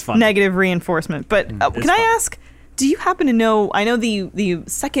It's just fun. negative reinforcement. But can It's I fun. ask? Do you happen to know? I know the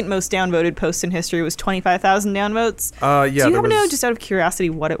second most downvoted post in history was 25,000 downvotes. Yeah. Do you happen to know, just out of curiosity,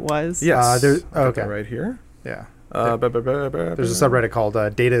 what it was? Yes. there's- I've got okay. that right here. Yeah. There's There's a subreddit called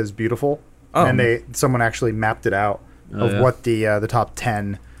Data is Beautiful, Oh. and someone actually mapped it out of yeah. what the top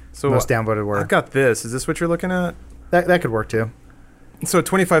 10 most downvoted were. I've got this. Is this what you're looking at? That could work too. So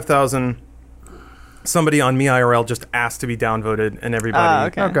 25,000. Somebody on MeIRL just asked to be downvoted, and everybody,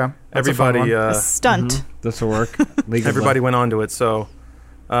 Okay. Okay. That's a fun everybody, one. A stunt. Mm-hmm. This will work. League of everybody went onto it. So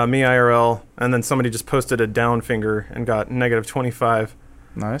MeIRL, and then somebody just posted a down finger and got negative 25.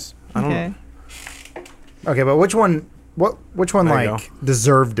 Nice. I don't Okay. Okay, but which one There you like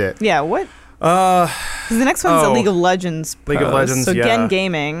deserved it? Yeah. What? Uh, 'Cause the next one's a Oh. League of Legends. League of post. Legends, So yeah. Gen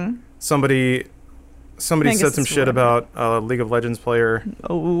Gaming. somebody I guess said some it's shit one. about a League of Legends player,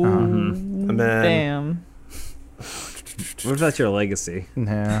 Oh, and then damn. What if that's your legacy?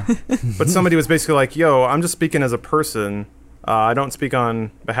 Yeah. but somebody was basically like, "Yo, I'm just speaking as a person. I don't speak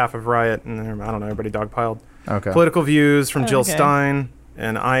on behalf of Riot." And I don't know, everybody dogpiled. Okay. Political views from Jill Okay. Stein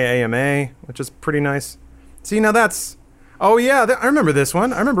and IAMA, which is pretty nice. See, now that's... Oh, yeah, I remember this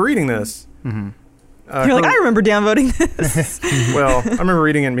one. I remember reading this. Mm-hmm. You're like, I remember downvoting this. Well, I remember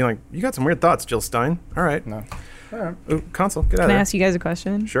reading it and being like, you got some weird thoughts, Jill Stein. All right. No. All right. Ooh, console, get out Can I of ask you guys a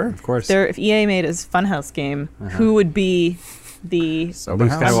question? there. Sure. Of course. If EA made his Funhouse game, who would be the Sober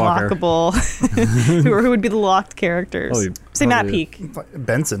Luke House? Skywalker. unlockable? who would be the locked characters? Probably- Say Matt probably- Peak.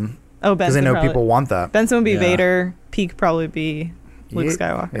 Benson. Oh, Because they Benson. know probably. people want that. Benson would be Yeah. Vader. Peak probably be Luke EA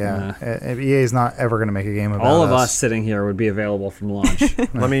Skywalker. Yeah. EA is not ever going to make a game about All of us sitting here would be available from launch.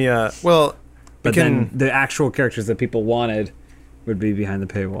 Let me, well, But we then can, the actual characters that people wanted would be behind the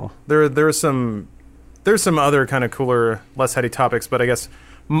paywall. there's some other kind of cooler, less heady topics, but I guess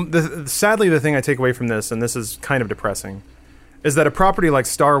sadly the thing I take away from this, and this is kind of depressing, is that a property like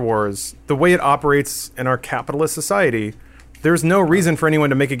Star Wars, the way it operates in our capitalist society, there's no reason for anyone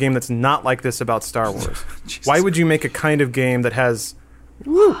to make a game that's not like this about Star Wars. Why would you make a kind of game that has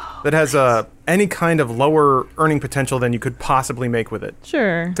any kind of lower earning potential than you could possibly make with it?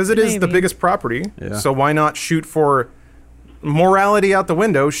 Sure. Because it is the maybe. biggest property, Yeah. so why not shoot for morality out the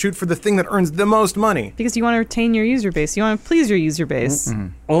window? Shoot for the thing that earns the most money. Because you want to retain your user base. You want to please your user base.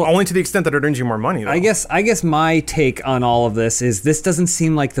 Well, only to the extent that it earns you more money, though. I guess my take on all of this is this doesn't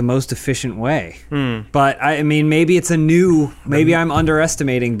seem like the most efficient way. But I mean, maybe it's maybe I'm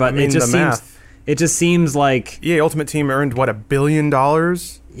underestimating, but mean, it just the seems math. it just seems like EA Ultimate Team earned what, $1 billion?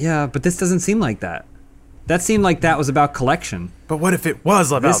 yeah, but this doesn't seem like that. That seemed like that was about collection. But what if it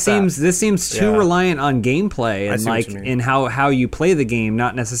was about This seems too Yeah. reliant on gameplay I and see what like you mean. in how you play the game,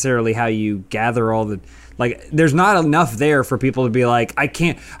 not necessarily how you gather all the like. There's not enough there for people to be like, I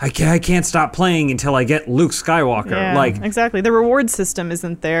can't stop playing until I get Luke Skywalker. Yeah, Like, exactly. The reward system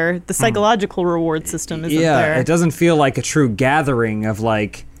isn't there. The psychological reward system isn't yeah, there. it doesn't feel like a true gathering of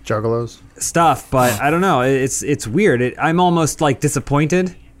like Juggalos. stuff. But I don't know. It's weird. I'm almost like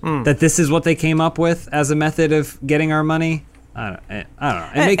disappointed that this is what they came up with as a method of getting our money. I don't know.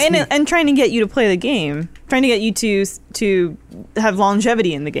 It makes me, and trying to get you to play the game, trying to get you to have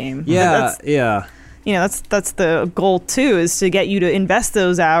longevity in the game. yeah, yeah. You know, that's the goal too, is to get you to invest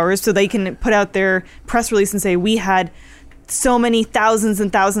those hours so they can put out their press release and say we had so many thousands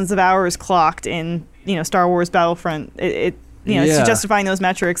and thousands of hours clocked in, you know, Star Wars Battlefront. It's Yeah. to justifying those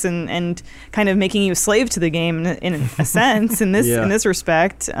metrics and kind of making you a slave to the game in a sense in this Yeah. in this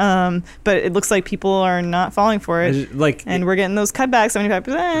respect. But it looks like people are not falling for it, Like, and we're getting those cutbacks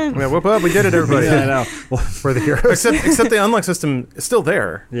 75%. Yeah, whoop up, we did it, everybody. yeah, I know. Well, For the heroes. Except the unlock system is still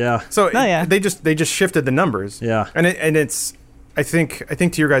there. yeah. So yeah. they just shifted the numbers. Yeah. And it's I think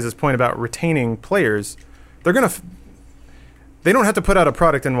to your guys' point about retaining players, they're gonna they don't have to put out a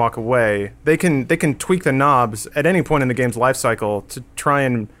product and walk away. They can tweak the knobs at any point in the game's life cycle to try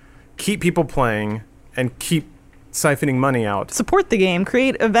and keep people playing and keep siphoning money out. Support the game,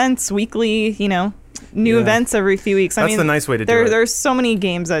 create events weekly, you know, new Yeah. events every few weeks. I That's mean, the nice way to do there, it. There's so many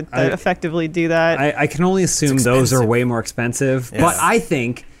games that I- effectively do that. I can only assume It's those are expensive. way more expensive. Yes. But I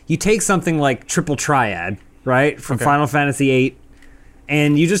think you take something like Triple Triad, right, from Final Fantasy VIII,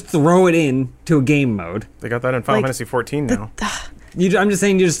 and you just throw it in to a game mode. They got that in Final Fantasy 14 now. I'm just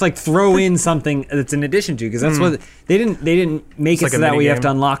saying, you just like throw in something that's in addition to, because that's what they didn't make It's it like so a that way you have minigame.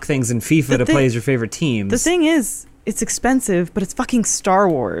 to unlock things in FIFA to play as your favorite teams. The thing is, it's expensive, but it's fucking Star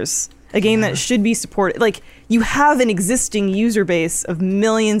Wars. A game that should be supported. Like, you have an existing user base of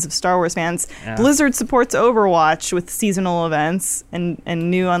millions of Star Wars fans. Yeah. Blizzard supports Overwatch with seasonal events and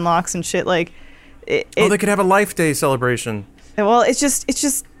new unlocks and shit. Like, They could have a Life Day celebration. well, it's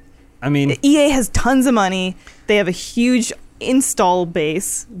just. I mean, EA has tons of money. They have a huge install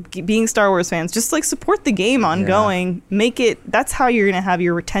base. Being Star Wars fans, just like support the game ongoing. Make it. That's how you're gonna have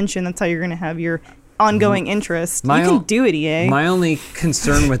your retention. That's how you're gonna have your ongoing interest. You can do it, EA. My only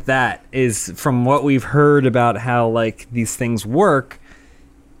concern with that is, from what we've heard about how like these things work,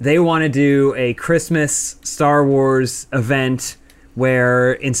 they want to do a Christmas Star Wars event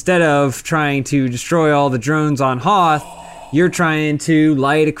where instead of trying to destroy all the drones on Hoth, you're trying to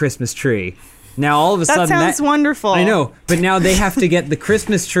light a Christmas tree. Now all of a sudden that sounds wonderful. I know, but now they have to get the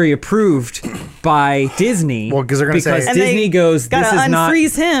Christmas tree approved by Disney. Well, 'cause they're gonna say- And Disney they goes, gotta this is not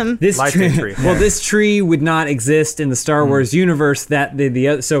unfreeze him. this Life tree. Day tree. Well, this tree would not exist in the Star Wars universe. That the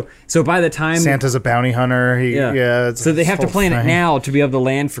other. So by the time Santa's a bounty hunter. It's so they have to whole plan it thing. now to be able to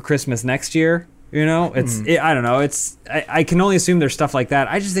land for Christmas next year. You know, I don't know. I can only assume there's stuff like that.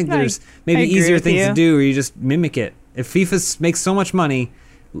 I just think there's maybe I agree easier with things you. to do where you just mimic it. If FIFA makes so much money,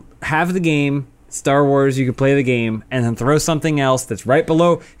 have the game Star Wars. You could play the game and then throw something else that's right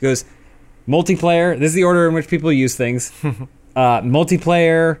below. It goes multiplayer. This is the order in which people use things.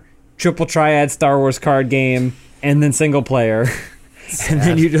 Multiplayer, Triple Triad Star Wars card game, and then single player. And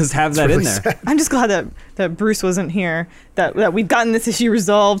then you just have that in there. I'm just glad that Bruce wasn't here. That we've gotten this issue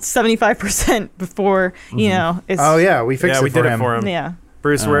resolved 75% before. You know. It's, Oh yeah, we fixed Yeah, it we for did him. it for him. Yeah.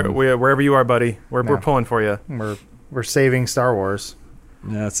 Bruce, wherever you are, buddy, we're pulling for you. We're saving Star Wars.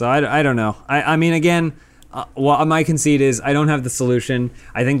 Yeah, so I don't know. I mean, again, what my conceit is, I don't have the solution.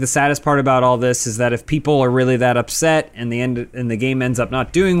 I think the saddest part about all this is that if people are really that upset and the game ends up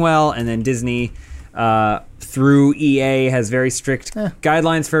not doing well, and then Disney through EA has very strict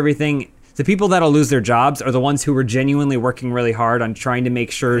guidelines for everything, the people that'll lose their jobs are the ones who were genuinely working really hard on trying to make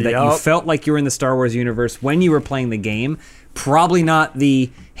sure that you felt like you were in the Star Wars universe when you were playing the game. Probably not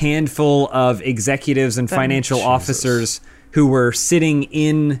the handful of executives and financial officers who were sitting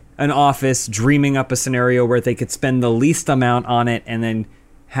in an office dreaming up a scenario where they could spend the least amount on it and then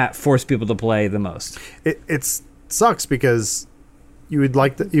force people to play the most. It sucks because you would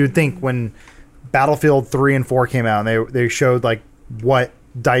think when Battlefield 3 and 4 came out and they showed like what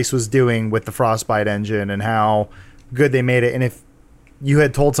DICE was doing with the Frostbite engine and how good they made it, and if you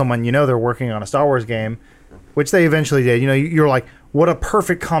had told someone they're working on a Star Wars game, which they eventually did, you're like, what a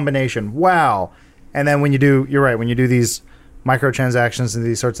perfect combination, wow. And then when you do, you're right, when you do these microtransactions and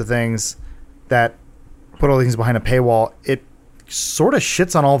these sorts of things that put all these things behind a paywall, it sort of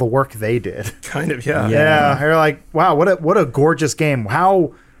shits on all the work they did. Kind of, yeah. Yeah, they're like, wow, what a gorgeous game.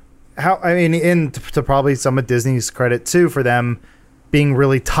 How I mean, to probably some of Disney's credit too, for them being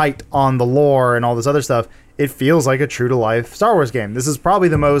really tight on the lore and all this other stuff, it feels like a true to life Star Wars game. This is probably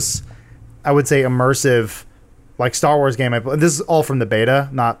the most, I would say, immersive like Star Wars game. This is all from the beta,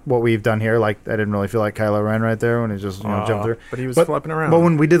 not what we've done here. Like, I didn't really feel like Kylo Ren right there when he just jumped through. But he was flipping around. But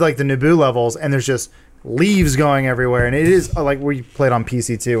when we did like the Naboo levels, and there's just leaves going everywhere, and it is like we played on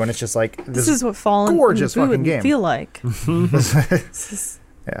PC too, and it's just like This is what Fallen gorgeous Naboo fucking would game. feel like.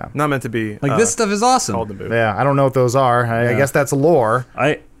 Yeah, not meant to be Like this stuff is awesome. called Naboo. yeah. I don't know what those are. I guess that's lore.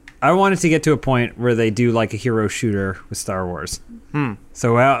 I wanted to get to a point where they do like a hero shooter with Star Wars.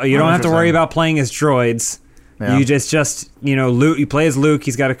 So you don't have to worry about playing as droids. Yeah. You just Luke. You play as Luke.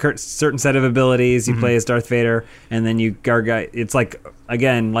 He's got a certain set of abilities. You play as Darth Vader, and then you it's like,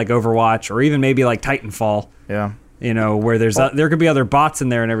 again, like Overwatch, or even maybe like Titanfall. Yeah. Where there could be other bots in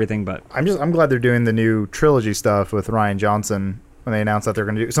there and everything, but I'm glad they're doing the new trilogy stuff with Rian Johnson when they announced that they're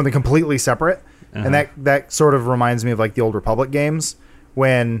going to do something completely separate. And that sort of reminds me of like the Old Republic games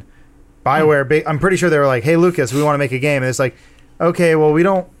when BioWare, I'm pretty sure they were like, hey, Lucas, we want to make a game. And it's like, okay, well, we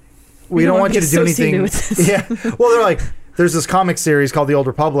don't want you to do anything. Yeah. Well, they're like, there's this comic series called The Old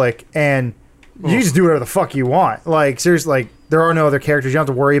Republic, and you just do whatever the fuck you want. Like, seriously, like, there are no other characters. You don't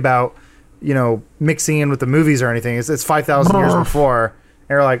have to worry about, mixing in with the movies or anything. It's 5,000 years before. And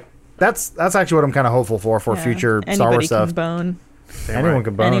you're like, that's actually what I'm kind of hopeful for future Star Wars stuff. Can bone. Anyone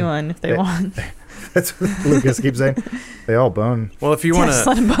can bone. Anyone, if they want. That's what Lucas keeps saying. They all bone. Well, if you Just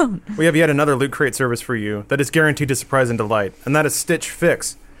let want 'em bone. we have yet another Loot Crate service for you that is guaranteed to surprise and delight, and that is Stitch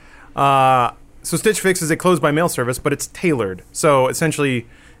Fix. So Stitch Fix is a closed by mail service, but it's tailored. So essentially,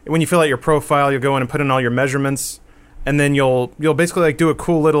 when you fill out your profile, you'll go in and put in all your measurements, and then you'll basically like do a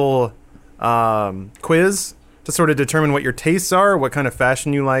cool little quiz to sort of determine what your tastes are, what kind of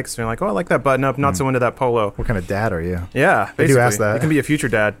fashion you like. So you're like, oh, I like that button up, not so into that polo. What kind of dad are you? Yeah, basically. They do ask that. You can be a future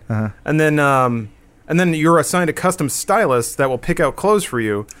dad. And then you're assigned a custom stylist that will pick out clothes for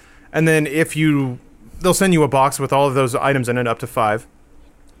you. And then they'll send you a box with all of those items in it, up to 5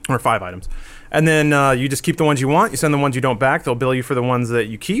 items. And then you just keep the ones you want. You send the ones you don't back. They'll bill you for the ones that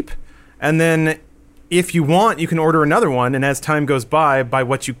you keep. And then if you want, you can order another one. And as time goes by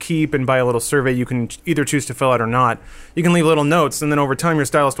what you keep and by a little survey you can either choose to fill out or not, you can leave little notes. And then over time, your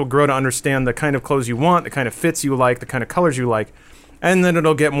stylist will grow to understand the kind of clothes you want, the kind of fits you like, the kind of colors you like. And then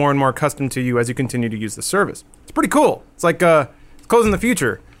it'll get more and more accustomed to you as you continue to use the service. It's pretty cool. It's like clothes in the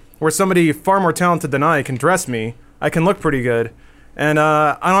future, where somebody far more talented than I can dress me. I can look pretty good, and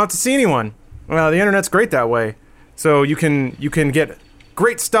I don't have to see anyone. Well, the internet's great that way. So you can get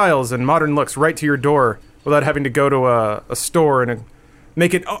great styles and modern looks right to your door without having to go to a store and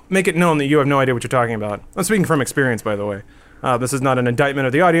make it known that you have no idea what you're talking about. I'm speaking from experience, by the way. This is not an indictment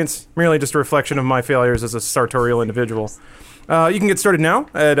of the audience, merely just a reflection of my failures as a sartorial individual. You can get started now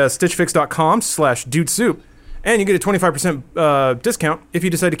at stitchfix.com/dudesoup, and you get a 25% discount if you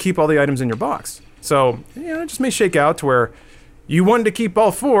decide to keep all the items in your box. So, it just may shake out to where you wanted to keep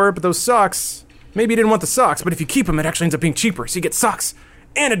all 4, but those socks, maybe you didn't want the socks, but if you keep them, it actually ends up being cheaper. So you get socks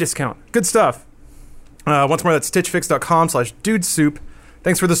and a discount. Good stuff. Once more, that's stitchfix.com/dudesoup.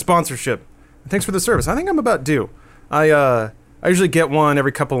 Thanks for the sponsorship. Thanks for the service. I think I'm about due. I usually get one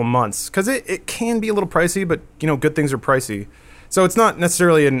every couple of months because it can be a little pricey, but good things are pricey. So it's not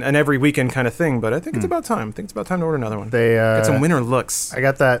necessarily an every weekend kind of thing, but I think it's about time. I think it's about time to order another one. They get some winter looks. I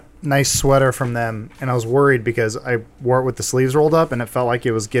got that nice sweater from them, and I was worried because I wore it with the sleeves rolled up, and it felt like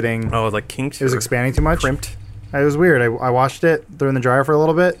it was getting like kinked. It was expanding too much. Crimped. It was weird. I washed it, threw it in the dryer for a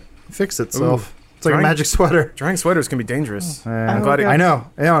little bit, it fixed itself. Ooh. It's like a magic sweater. Drying sweaters can be dangerous. I'm glad I know.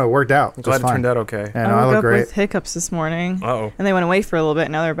 It worked out. I'm glad it turned out okay. And I look woke up great. with hiccups this morning. Uh-oh. And they went away for a little bit.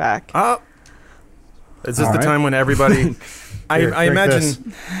 Now they're back. Is this the time when everybody... I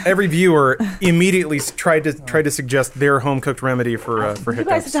imagine every viewer immediately tried to suggest their home-cooked remedy for hiccups. You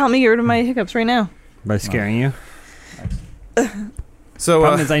guys have to help me get rid of my hiccups right now. By scaring you. So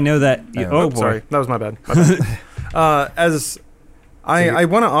problem is I know that... boy. Sorry. That was my bad. I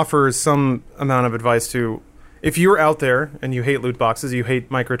want to offer some amount of advice to... If you're out there and you hate loot boxes, you hate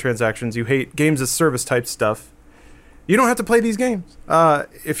microtransactions, you hate games as service type stuff, you don't have to play these games.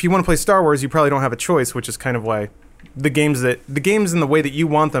 If you want to play Star Wars, you probably don't have a choice, which is kind of why the games in the way that you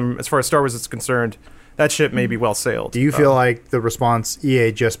want them, as far as Star Wars is concerned, that ship may be well sailed. Do you feel like the response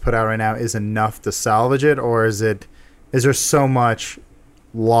EA just put out right now is enough to salvage it, or is there so much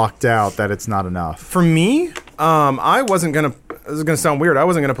locked out that it's not enough? For me, I wasn't gonna. This is gonna sound weird. I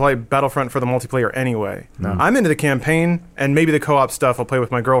wasn't gonna play Battlefront for the multiplayer anyway. No. I'm into the campaign and maybe the co-op stuff. I'll play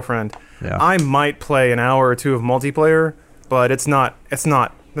with my girlfriend. Yeah. I might play an hour or two of multiplayer, but it's not.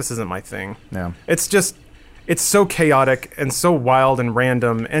 This isn't my thing. Yeah. It's so chaotic and so wild and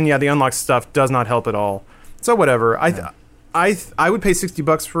random, and the unlocked stuff does not help at all. So whatever. Yeah. I would pay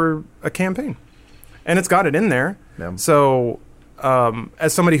 $60 for a campaign, and it's got it in there. Yeah. So.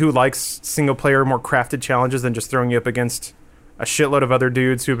 As somebody who likes single-player, more crafted challenges than just throwing you up against a shitload of other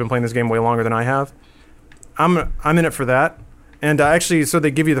dudes who have been playing this game way longer than I have, I'm in it for that. And actually, so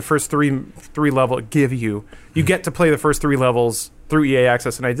they give you the first three level. You get to play the first 3 levels through EA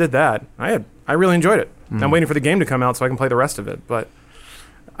Access, and I did that. I really enjoyed it. I'm waiting for the game to come out so I can play the rest of it. But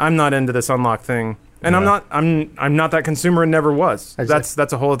I'm not into this unlock thing, and I'm not that consumer and never was.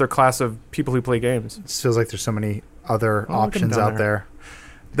 That's a whole other class of people who play games. It feels like there's so many other options out there.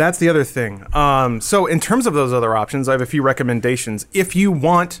 That's the other thing. So in terms of those other options, I have a few recommendations. If you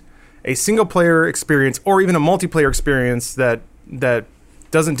want a single-player experience or even a multiplayer experience that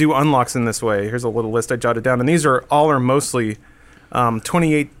doesn't do unlocks in this way, here's a little list I jotted down, and these are all or mostly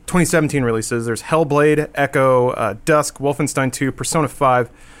 2017 releases. There's Hellblade, Echo, Dusk, Wolfenstein 2, Persona 5,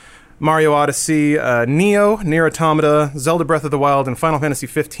 Mario Odyssey, Neo, Nier Automata, Zelda Breath of the Wild, and Final Fantasy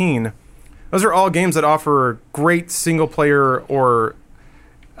 15. Those are all games that offer great single-player or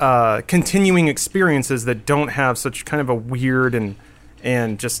continuing experiences that don't have such kind of a weird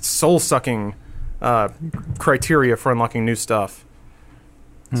and just soul-sucking criteria for unlocking new stuff.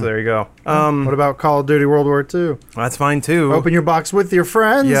 So there you go. What about Call of Duty World War II? That's fine, too. Open your box with your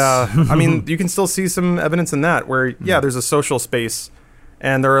friends? Yeah. I mean, you can still see some evidence in that where, there's a social space,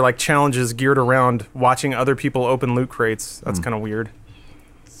 and there are, like, challenges geared around watching other people open loot crates. That's kind of weird.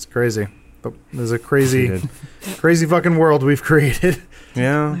 It's crazy. There's a crazy fucking world we've created.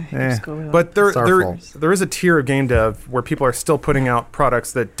 Yeah. Just go with But It's our fault. there is a tier of game dev where people are still putting out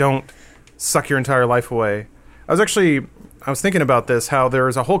products that don't suck your entire life away. I was thinking about this, how there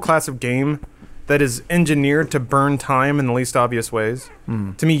is a whole class of game that is engineered to burn time in the least obvious ways.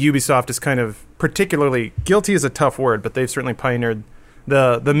 To me, Ubisoft is kind of particularly guilty is a tough word, but they've certainly pioneered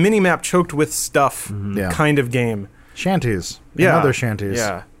the mini-map choked with stuff Yeah. kind of game. Shanties. Yeah. Other shanties.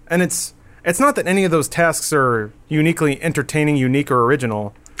 Yeah. And it's not that any of those tasks are uniquely entertaining, unique, or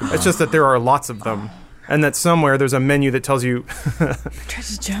original. It's just that there are lots of them. And that somewhere there's a menu that tells you Try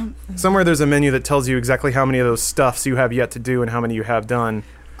to jump. somewhere there's a menu that tells you exactly how many of those stuffs you have yet to do and how many you have done.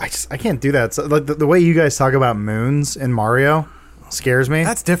 I can't do that. So, like, the way you guys talk about moons in Mario scares me.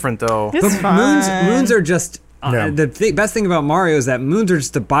 That's different though. It's fun. Moons are just Yeah. the best thing about Mario is that moons are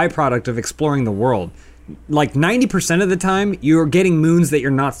just a byproduct of exploring the world. Like 90% of the time, you're getting moons that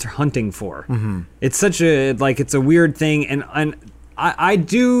you're not hunting for. It's such a it's a weird thing, and I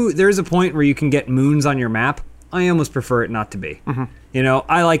do. There's a point where you can get moons on your map. I almost prefer it not to be. You know,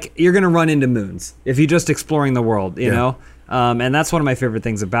 you're gonna run into moons if you're just exploring the world. You know, and that's one of my favorite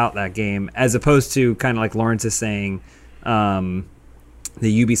things about that game, as opposed to kind of like Lawrence is saying, the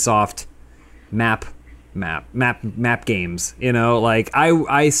Ubisoft map games. You know, like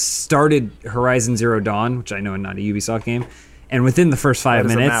I started Horizon Zero Dawn, which I know is not a Ubisoft game, and within the first 5 That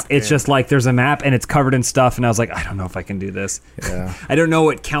is a minutes map it's game. just like there's a map and it's covered in stuff, and I was like, I don't know if I can do this. Yeah. I don't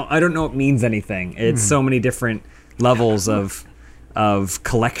know I don't know it means anything. It's so many different levels of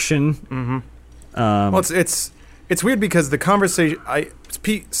collection. Well, it's weird because the conversation.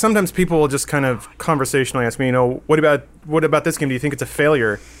 Sometimes people will just kind of conversationally ask me, you know, what about this game? Do you think it's a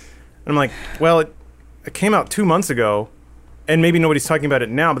failure? And I'm like, well, it came out 2 months ago, and maybe nobody's talking about it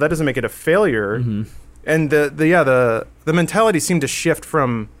now, but that doesn't make it a failure. And the mentality seemed to shift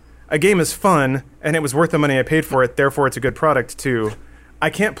from a game is fun and it was worth the money I paid for it, therefore it's a good product, to I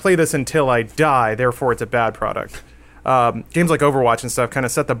can't play this until I die, therefore it's a bad product. Games like Overwatch and stuff kind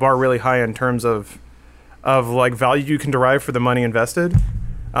of set the bar really high in terms of like value you can derive for the money invested,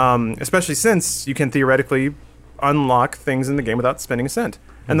 especially since you can theoretically unlock things in the game without spending a cent,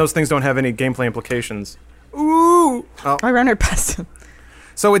 and those things don't have any gameplay implications. Ooh! Oh. I ran right past him.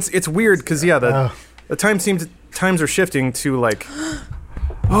 So it's weird because the times are shifting to like,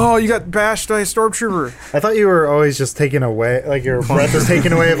 oh, you got bashed by a stormtrooper. I thought you were always just taken away, like your breath is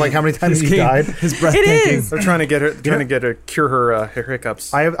taken away of like how many times you died. His breath It taking. is. They're trying to get her, cure her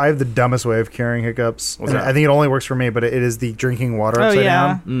hiccups. I have the dumbest way of curing hiccups. What's And that? I think it only works for me, but it is the drinking water Oh, upside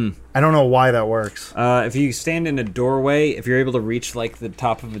yeah. down. I don't know why that works. If you stand in a doorway, if you're able to reach like the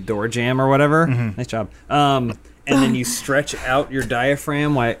top of a door jamb or whatever, nice job. And then you stretch out your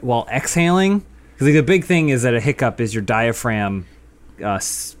diaphragm while exhaling. Because the big thing is that a hiccup is your diaphragm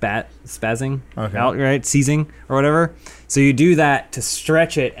spazzing out, right? Seizing or whatever. So you do that to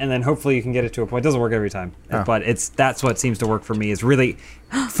stretch it, and then hopefully you can get it to a point. It doesn't work every time, but that's what seems to work for me, is really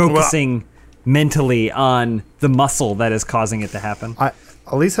focusing mentally on the muscle that is causing it to happen.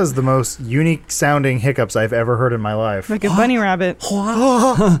 Elise has the most unique sounding hiccups I've ever heard in my life. Like a bunny rabbit. Because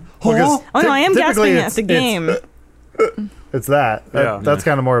Oh no, I am typically gasping at the game. It's that. Yeah. That's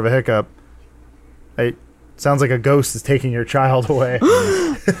kind of more of a hiccup. It sounds like a ghost is taking your child away.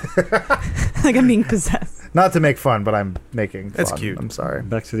 Like I'm being possessed. Not to make fun, but I'm making fun. That's cute. I'm sorry.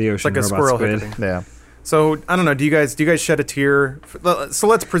 Back to the ocean. It's like a robot squirrel squid. hiccuping. Yeah. So I don't know. Do you guys shed a tear? So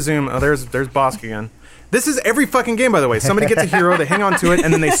let's presume. Oh, there's Bosk again. This is every fucking game, by the way. Somebody gets a hero, they hang on to it,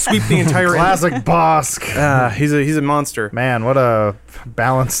 and then they sweep the entire. Classic Bosk. He's a monster. Man, what a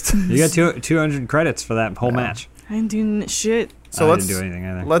balanced. You got 200 credits for that whole match. I ain't doing shit. So I let's didn't do anything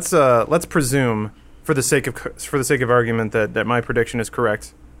either. let's presume, for the sake of argument, that my prediction is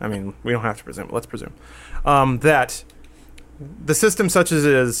correct. I mean, we don't have to presume. But let's presume that the system, such as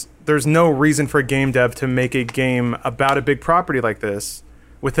it is, there's no reason for a game dev to make a game about a big property like this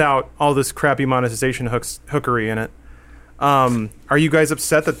without all this crappy monetization hookery in it. Are you guys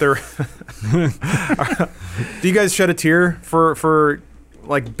upset that they're? Do you guys shed a tear for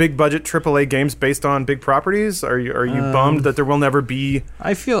like big budget AAA games based on big properties? Are you bummed that there will never be?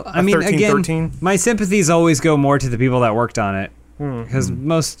 I feel. I a mean, 1313? again, my sympathies always go more to the people that worked on it, because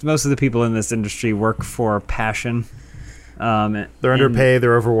most of the people in this industry work for passion. They're underpaid.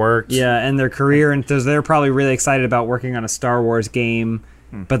 They're overworked. Yeah, and their career, and they're probably really excited about working on a Star Wars game.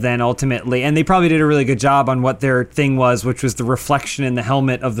 But then ultimately, and they probably did a really good job on what their thing was, which was the reflection in the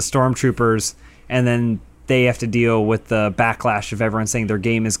helmet of the stormtroopers, and then they have to deal with the backlash of everyone saying their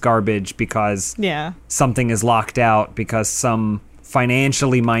game is garbage because something is locked out because some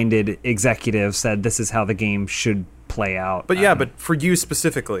financially minded executive said this is how the game should play out. But yeah, but for you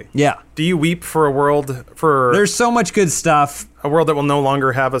specifically, yeah, do you weep for a world there's so much good stuff. a world that will no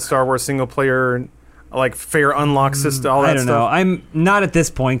longer have a Star Wars single player like fair unlock system? All that I don't know. I'm not at this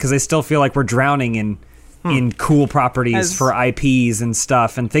point because I still feel like we're drowning in cool properties for IPs and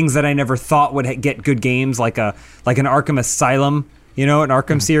stuff and things that I never thought would get good games, like an Arkham Asylum, an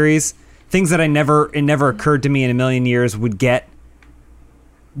Arkham series. Things that it never occurred to me in a million years would get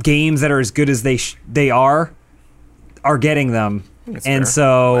games that are as good as they are getting them. And fair.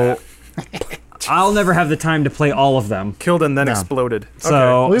 So I'll never have the time to play all of them. Killed and then exploded.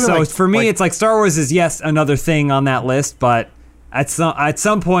 So, Okay. so for me, it's like Star Wars is another thing on that list, but at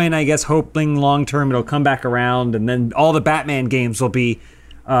some point, I guess hoping long term it'll come back around, and then all the Batman games will be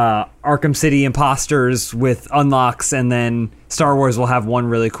Arkham City imposters with unlocks, and then Star Wars will have one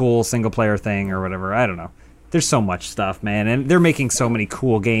really cool single player thing or whatever. I don't know. There's so much stuff, man, and they're making so many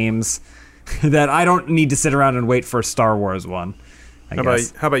cool games that I don't need to sit around and wait for a Star Wars one.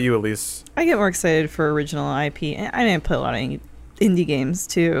 How about you, Elise? I get more excited for original IP. I mean, I play a lot of indie games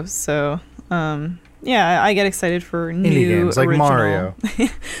too, so yeah, I get excited for new Indie games like original. Mario.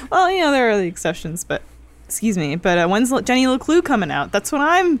 Well, there are the exceptions, but excuse me. But when's Jenny LeClue coming out? That's what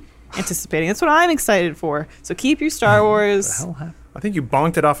I'm anticipating. That's what I'm excited for. So keep your Star Wars. What the hell happened? I think you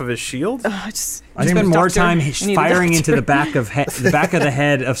bonked it off of his shield. I spend more time firing into the back of the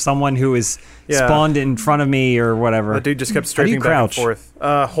head of someone who is spawned in front of me or whatever. The dude just kept strafing back and forth.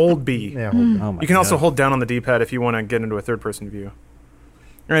 Hold B. Yeah, hold B. Oh my you can also God. hold down on the D-pad if you want to get into a third-person view.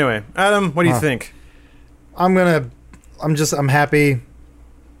 Anyway, Adam, what do you think? I'm happy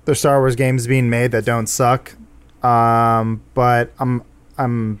there's Star Wars games being made that don't suck. But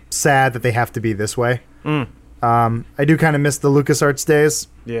I'm sad that they have to be this way. I do kind of miss the LucasArts days.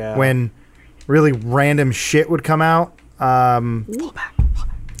 Yeah. When really random shit would come out.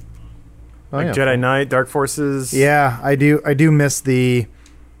 Jedi Knight, Dark Forces. Yeah, I do miss the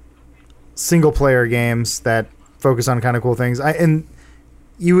single player games that focus on kind of cool things. And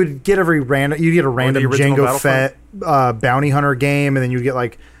you would get a random Jango Fett bounty hunter game, and then you'd get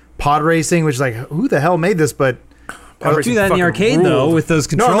like pod racing, which is like, who the hell made this? But do that in the arcade though with those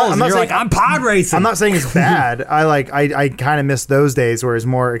controls. I'm not saying, I'm pod racing. I'm not saying it's bad. I kind of miss those days where it's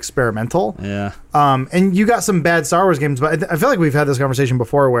more experimental. Yeah. And you got some bad Star Wars games, but I feel like we've had this conversation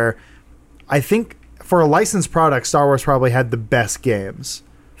before where I think for a licensed product, Star Wars probably had the best games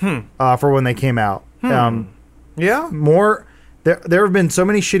for when they came out. Yeah. More. There have been so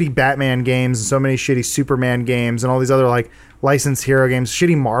many shitty Batman games and so many shitty Superman games and all these other like licensed hero games,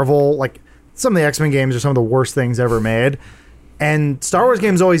 shitty Marvel, like some of the X-Men games are some of the worst things ever made. And Star Wars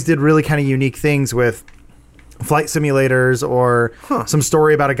games always did really kind of unique things with flight simulators or some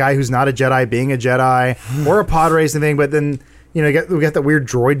story about a guy who's not a Jedi being a Jedi or a pod racing thing. But then, we got that weird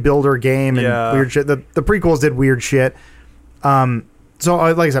droid builder game and weird shit. The prequels did weird shit. So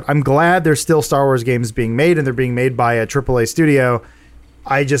like I said, I'm glad there's still Star Wars games being made and they're being made by a AAA studio.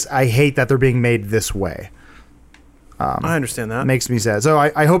 I hate that they're being made this way. I understand that. Makes me sad. So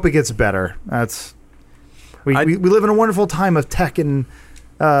I hope it gets better. We live in a wonderful time of tech and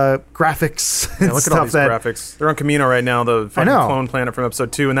graphics and look stuff. At all these graphics. They're on Camino right now, the fucking clone planet from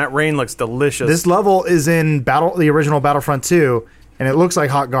Episode 2, and that rain looks delicious. This level is in the original Battlefront 2, and it looks like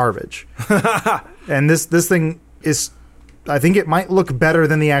hot garbage. And this thing is... I think it might look better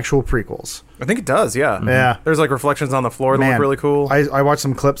than the actual prequels. I think it does, yeah. Yeah. There's like reflections on the floor that look really cool. I watched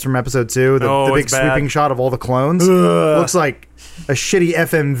some clips from Episode 2. The big sweeping shot of all the clones. Looks like a shitty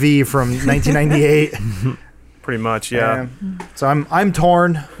FMV from 1998. Pretty much, yeah. So I'm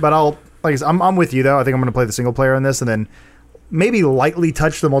torn, but I'm with you though. I think I'm going to play the single player on this and then maybe lightly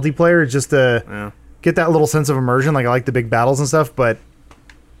touch the multiplayer just to get that little sense of immersion. Like I like the big battles and stuff, but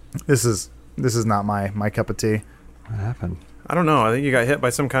this is not my cup of tea. What happened? I don't know. I think you got hit by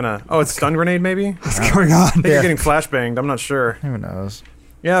some kind of... it's stun grenade, maybe? What's going on? I think you're getting flashbanged. I'm not sure. Who knows?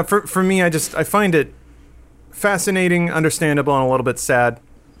 Yeah, for me, I find it fascinating, understandable, and a little bit sad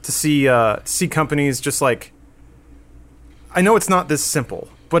to see companies just like... I know it's not this simple,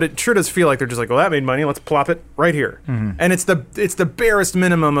 but it sure does feel like they're just like, well, that made money. Let's plop it right here. Mm-hmm. And it's the barest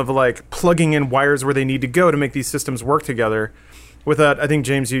minimum of like plugging in wires where they need to go to make these systems work together. With that, I think,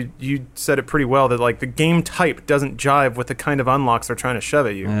 James, you said it pretty well, that like the game type doesn't jive with the kind of unlocks they're trying to shove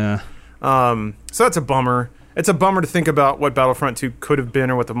at you. Yeah. So that's a bummer. It's a bummer to think about what Battlefront 2 could have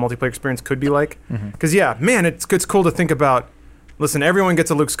been or what the multiplayer experience could be like. Because, it's cool to think about, listen, everyone gets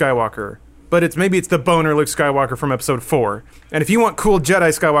a Luke Skywalker, but maybe it's the boner Luke Skywalker from Episode 4. And if you want cool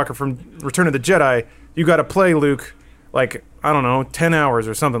Jedi Skywalker from Return of the Jedi, you got to play Luke, like, I don't know, 10 hours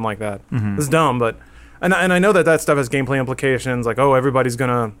or something like that. It's dumb, but... And I know that stuff has gameplay implications, like, everybody's going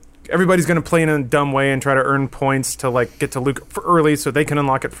to everybody's going to play in a dumb way and try to earn points to like get to loot for early so they can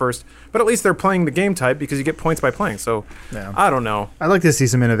unlock it first. But at least they're playing the game type because you get points by playing. So I don't know. I'd like to see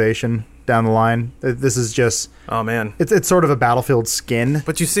some innovation down the line. This is just it's sort of a Battlefield skin.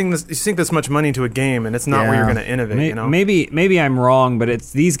 But you sink this much money into a game and it's not where you're going to innovate. You know, maybe I'm wrong, but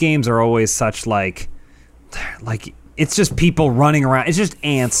these games are always such like it's just people running around. It's just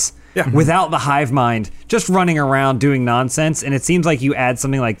ants. Yeah. Without the hive mind, just running around doing nonsense. And it seems like you add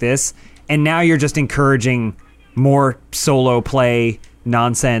something like this, and now you're just encouraging more solo play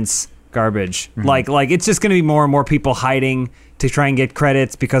nonsense garbage. Like it's just going to be more and more people hiding to try and get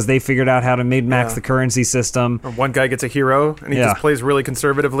credits because they figured out how to min-max the currency system. Or one guy gets a hero, and he just plays really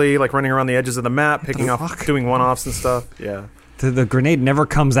conservatively, like running around the edges of the map, picking off, doing one-offs and stuff. Yeah. The grenade never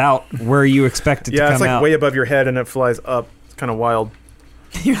comes out where you expect it to come out. Yeah, it's like way above your head, and it flies up. It's kind of wild.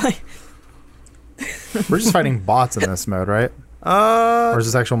 You're like, We're just fighting bots in this mode, right? Or is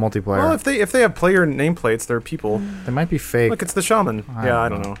this actual multiplayer? Well, if they have player nameplates, they're people. They might be fake. Look, it's the shaman. I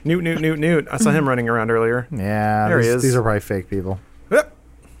don't know. Newt. I saw him running around earlier. Yeah, there he is. These are probably fake people. Yep.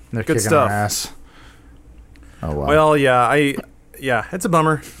 They're Good kicking stuff. our ass. Oh wow. Well, it's a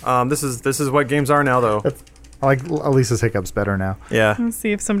bummer. This is what games are now, though. I like Elisa's hiccups better now. Yeah. let's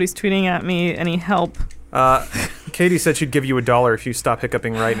see if somebody's tweeting at me. Any help? Katie said she'd give you $1 if you stop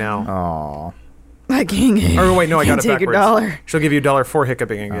hiccuping right now. Oh. I can't. Oh wait, no, I got it take backwards. $1. She'll give you $1 for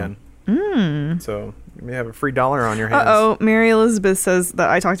hiccuping again. So you may have a free $1 on your hands. Mary Elizabeth says that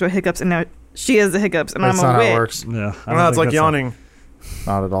I talked about hiccups and now she has the hiccups and That's I'm not a how it witch. works. Yeah, Well, it's like yawning.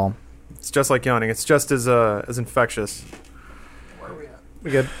 Not at all. It's just like yawning. It's just as infectious. Where are we at?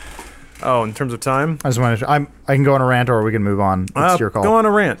 We good? Oh, in terms of time? I just wanted to. I can go on a rant or we can move on. It's your call. Go on a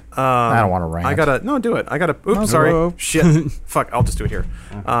rant. I don't want to rant. No, do it. Oops, No, sorry. go. Shit. Fuck, I'll just do it here.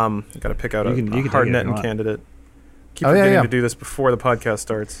 Gotta pick out You a can take hard it if netting you want. candidate. Keep Oh, yeah, forgetting yeah. to do this before the podcast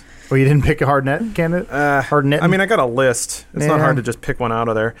starts. Well, you didn't pick a hard net candidate? Hard net? I mean, I got a list. It's not Yeah. hard to just pick one out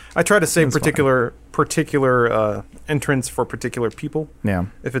of there. I try to save That's particular entrants for particular people. Yeah.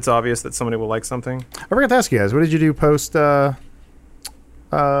 If it's obvious that somebody will like something. I forgot to ask you guys, what did you do post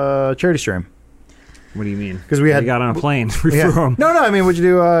charity stream? What do you mean? 'Cause we had- got on a plane. We Yeah. flew 'em. No, I mean, what'd you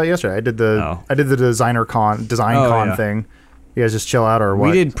do yesterday? I did the design con yeah. thing. You guys just chill out or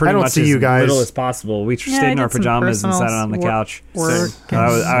what? We did pretty I don't much see as you guys. little as possible. We Yeah, stayed I in our did some pajamas and sat personal on the couch. work.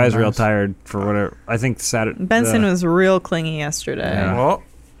 I was real Nice. tired for whatever. I think Saturday. Benson was real clingy yesterday. Yeah. Well,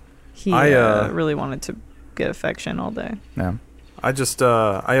 He I, really wanted to get affection all day. Yeah. I just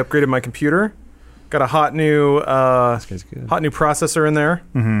I upgraded my computer. Got a hot new This guy's good. processor in there.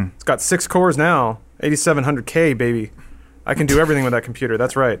 Mm-hmm. It's got 6 cores now. 8700K, baby. I can do everything with that computer.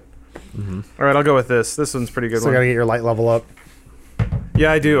 That's right. All right, I'll go with this. This one's pretty good. Still got to get your light level up.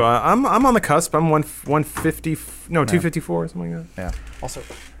 Yeah, I do. I'm on the cusp. I'm 150. No, 254 or something like that. Yeah. Also,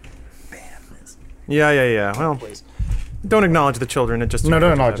 Yeah. Well, don't acknowledge the children. It just no,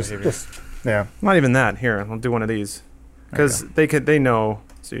 encourages no, that just behavior. yeah. Not even that. Here, I'll do one of these because they know.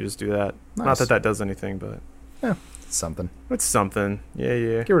 So you just do that. Not Nice. that does anything, but It's something. it's something.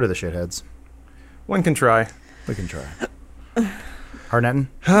 Yeah. Get rid of the shitheads. One can try. We can try. Hard netting?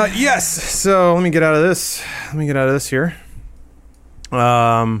 Yes. So let me get out of this. Here.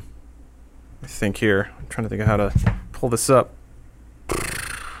 I think here. I'm trying to think of how to pull this up.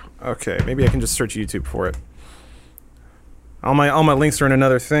 Okay, maybe I can just search YouTube for it. All my links are in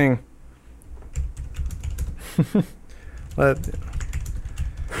another thing.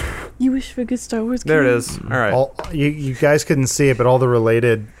 You wish for a good Star Wars game? There it is. All right. You guys couldn't see it, but all the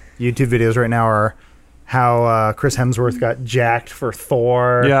related YouTube videos right now are how Chris Hemsworth got jacked for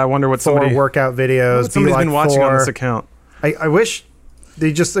Thor. Yeah, I wonder what Thor somebody workout videos. what somebody's Be Like been watching on Thor. this account. I wish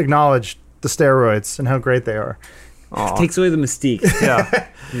they just acknowledged the steroids and how great they are. Aw. Takes away the mystique. Yeah.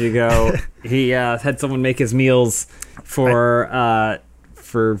 You go. He had someone make his meals for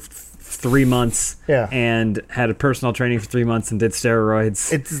 3 months. Yeah. And had a personal training for 3 months and did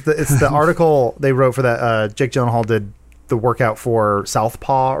steroids. It's the article they wrote for that. Jake Gyllenhaal did the workout for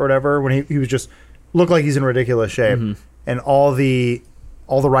Southpaw or whatever when he was just looked like he's in ridiculous shape, and all the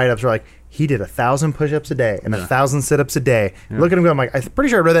write-ups are like he did 1,000 push-ups a day and 1,000 sit-ups a day. Look at him go. I'm like, I'm pretty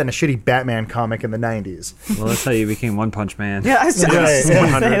sure I read that in a shitty Batman comic in the 90s. Well, that's how you became One Punch Man. Yeah, I was just Yeah, gonna say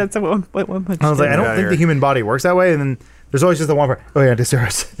 100. that's a one punch. I was like, I deal. don't Yeah, think the here. human body works that way. And then there's always just the one part. Oh yeah,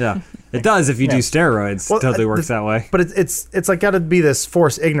 steroids. Yeah. It does if you do steroids. Well, totally works that way. But it's like got to be this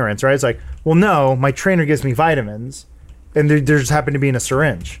forced ignorance, right? It's like, well, no, my trainer gives me vitamins, and they just happen to be in a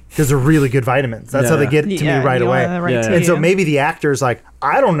syringe because they're really good vitamins. That's how they get to me right you away. want it right Yeah, to yeah. And so you. maybe the actor's like,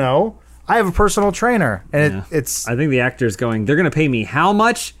 I don't know. I have a personal trainer, and it's. I think the actor's going. They're gonna pay me how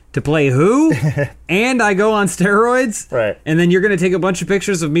much to play who? And I go on steroids? Right. And then you're going to take a bunch of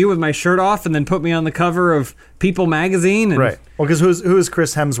pictures of me with my shirt off and then put me on the cover of People magazine? And right. Well, because who was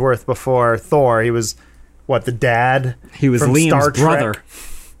Chris Hemsworth before Thor? He was, what, the dad? He was from Liam's Star brother. Trek?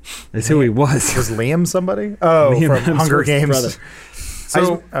 That's who he was. Was Liam somebody? Oh, Liam from Hunger Hemsworth's Games. brother.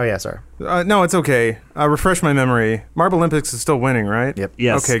 So, oh, yeah, sorry. no, it's okay. Refresh my memory. Marble Olympics is still winning, right? Yep.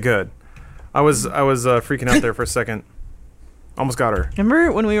 Yes. Okay, good. I was freaking out there for a second. Almost got her. Remember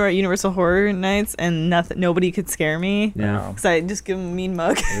when we were at Universal Horror Nights and nobody could scare me? Yeah. Because I just give him a mean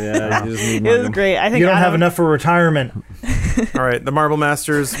mug. Yeah, you just need It was one. great. I think You don't have Adam- enough for retirement. All right, the Marble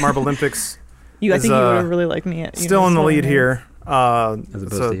Masters, Marble Olympics, I is, think you would have really liked me at still in the Universal lead here. As It's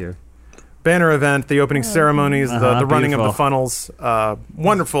opposed a to here. banner event, the opening ceremonies, the running of the beautiful. funnels.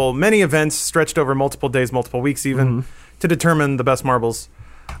 Wonderful. Many events stretched over multiple days, multiple weeks even, to determine the best marbles.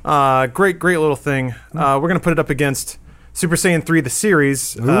 Great little thing. We're going to put it up against Super Saiyan 3, the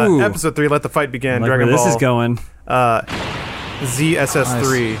series. Ooh. Episode 3, Let the Fight Begin. Like Dragon where Ball. this is going.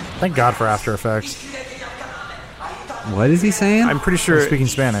 ZSS3. Thank God for After Effects. What is he saying? I'm pretty sure Speaking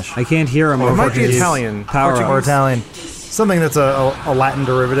Spanish. I can't hear him. it over might be his Italian. Power Or ups. Italian. Something that's a Latin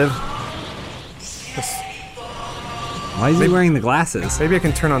derivative. Why is he wearing the glasses? Maybe I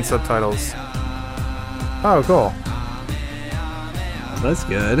can turn on subtitles. Oh, cool. That's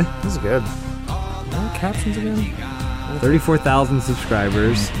good. This is good. Captions again? 34,000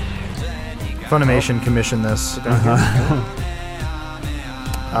 subscribers. Funimation commissioned this.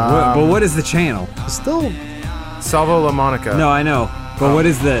 But what is the channel? Still, Salvo La Monica. No, I know. But what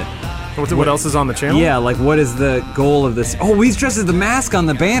is the... What else is on the channel? Yeah, like what is the goal of this? Oh, he's dressed as the mask on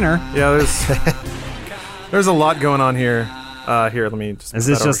the banner. Yeah, there's a lot going on here. Here, let me just. Is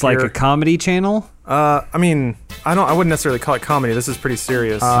this put that just over like here. a comedy channel? I mean, I wouldn't necessarily call it comedy. This is pretty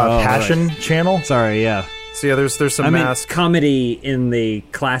serious. Passion Channel. Sorry, yeah. So yeah, there's some I mean, mask. comedy in the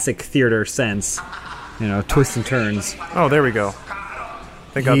classic theater sense. You know, twists and turns. Oh, there we go.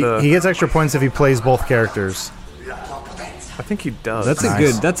 They got He gets extra points if he plays both characters. I think he does. That's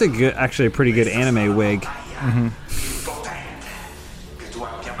Nice. actually a pretty good anime wig.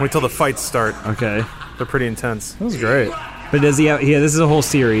 Wait till the fights start. Okay. They're pretty intense. That was great. But does he have, this is a whole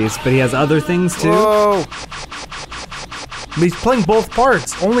series, but he has other things too? Whoa! But he's playing both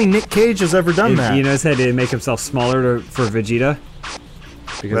parts. Only Nick Cage has ever done that. You notice how he did make himself smaller for Vegeta?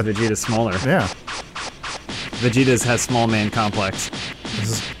 Because That- Vegeta's smaller. Yeah. Vegeta's has small man complex.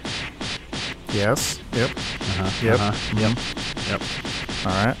 Yes. Yep. Yep. Yep. Yep.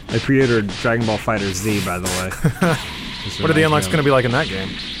 All right. I pre-ordered Dragon Ball Fighter Z, by the way. What are the unlocks going to be like in that game?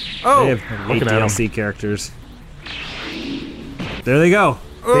 They Oh! have 8 looking at 'em. DLC characters. There they go.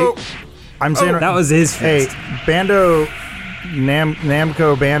 Oh! I'm saying That was his Hey, fist. Bando,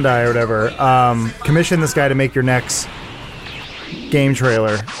 Namco Bandai or whatever, commission this guy to make your next game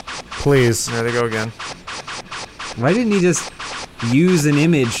trailer, please. There they go again. Why didn't he just use an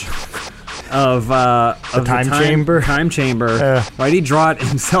image of the time chamber? Time chamber. Why did he draw it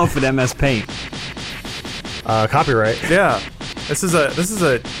himself with MS Paint? Copyright. Yeah. This is a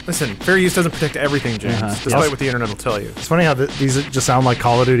listen, fair use doesn't protect everything, James, despite Yes. what the internet will tell you. It's funny how these just sound like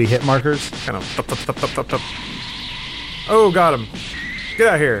Call of Duty hit markers. Kind of thup, thup, thup, thup, thup, thup. Oh, got him. Get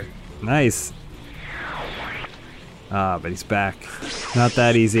out here. Nice. But he's back. Not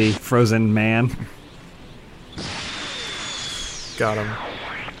that easy, frozen man. Got him.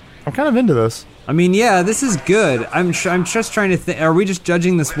 I'm kind of into this. I mean, yeah, this is good. I'm just trying to think. Are we just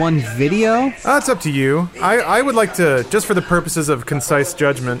judging this one video? It's up to you. I would like to, just for the purposes of concise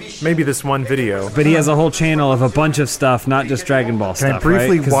judgment, maybe this one video. But he has a whole channel of a bunch of stuff, not just Dragon Ball Can stuff. I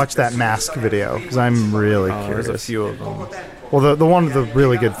briefly right? 'Cause- watch that mask video? Because I'm really There's curious. a few of them. Well, the one with the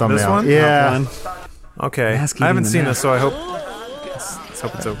really good thumbnail. one? Yeah. One. Okay. Mask I haven't eating the seen mask. this, so I hope. Let's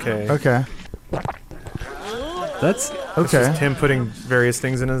hope it's okay. Okay. That's Okay. Just him putting various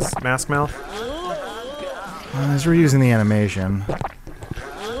things in his mask mouth. He's reusing the animation.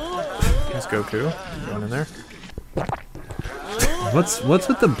 There's Goku going in there, what's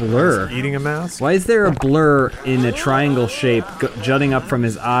with the blur? eating a mask. Why is there a blur in a triangle shape jutting up from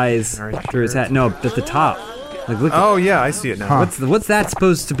his eyes Alright, through his hat? No, at the top. Like, look. Oh yeah, I see it now. What's that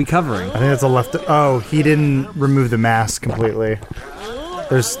supposed to be covering? I think that's a left. Oh, he didn't remove the mask completely.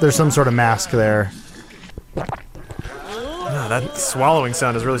 There's some sort of mask there. Oh, that swallowing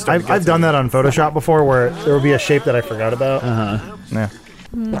sound is really starting to get I've to done me. that on Photoshop before, where there will be a shape that I forgot about. Yeah.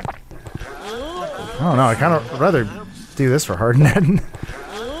 I don't know. I kind of rather do this for Hardnet.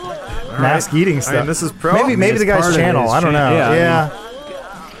 Mask eating stuff. I mean, this is pro. Maybe it's the guy's part of channel. his I don't know. channel. Yeah,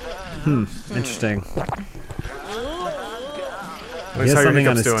 Yeah. Interesting. He has something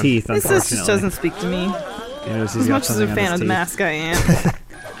on his teeth, This unfortunately. just doesn't speak to me. As As much as a fan of The Mask I am.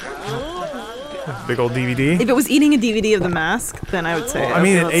 Big old DVD. If it was eating a DVD of The Mask, then I would say, I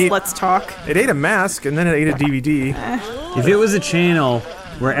mean, let's talk. It ate a mask and then it ate a DVD. If it was a channel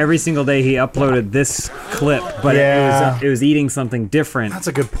where every single day he uploaded this clip, but it was eating something different, That's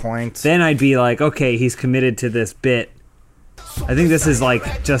a good point. then I'd be like, okay, he's committed to this bit. I think this is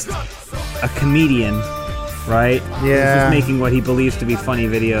like just a comedian, right? Yeah. He's just making what he believes to be funny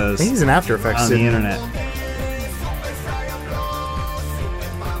videos He's an After Effects on the student. internet.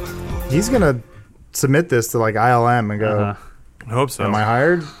 He's gonna submit this to like ILM and go, I hope so. "Am I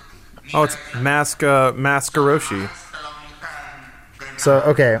hired?" Oh, it's Maskaroshi. So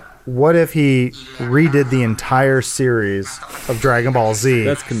okay, what if he redid the entire series of Dragon Ball Z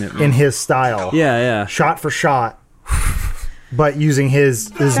That's commitment. in his style, Yeah. shot for shot, but using his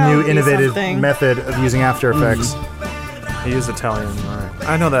That new would be innovative something. method of using After Effects? He is Italian. All right.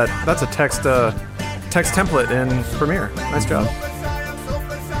 I know that. That's a text template in Premiere. Nice job.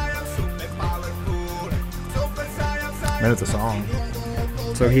 And it's a song.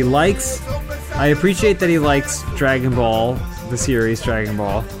 So he likes. I appreciate that he likes Dragon Ball, the series Dragon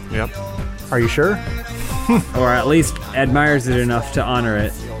Ball, Yep. Are you sure? or at least admires it enough to honor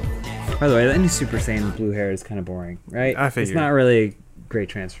it. By the way, any Super Saiyan with blue hair is kind of boring, right? I It's figured. not really a great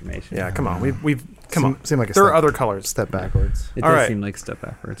transformation. Yeah. Come on. Come on. Seemed like a There are step- other colors. Step backwards. It All does right. seem like a step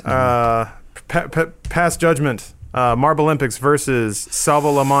backwards. Past Judgment, Marble Olympics versus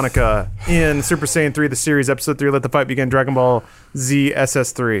Salvo La Monica in Super Saiyan 3, the series, Episode 3, Let the Fight Begin, Dragon Ball Z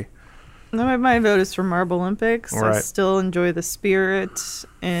SS3. No, my vote is for Marble Olympics. I Right. still enjoy the spirit,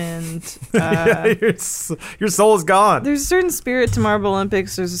 and Your soul is gone. there's a certain spirit to Marble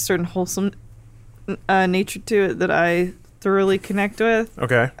Olympics. There's a certain wholesome nature to it that I thoroughly connect with.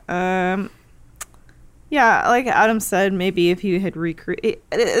 Okay. Yeah, like Adam said, maybe if he had recreated,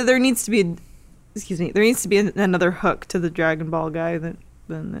 there needs to be, there needs to be another hook to the Dragon Ball guy than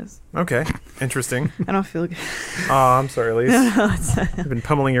this. Okay. Interesting. I don't feel good. Oh, I'm sorry, Elise. You've been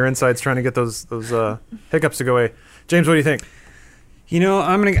pummeling your insides trying to get those hiccups to go away. James, what do you think? You know,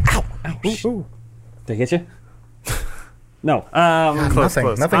 I'm gonna go. Ow! Ow! Did I get you? No. Close, Nothing.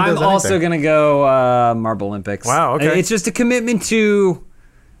 close. Nothing I'm does also anything. gonna go Marble Olympics. Wow, okay. It's just a commitment to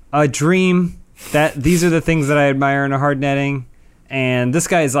a dream. That these are the things that I admire in a hard netting, and this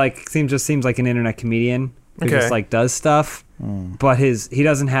guy is like seems like an internet comedian who Okay. just like does stuff, but he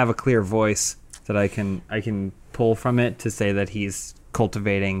doesn't have a clear voice that I can pull from it to say that he's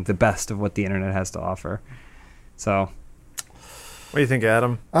cultivating the best of what the internet has to offer. So What do you think,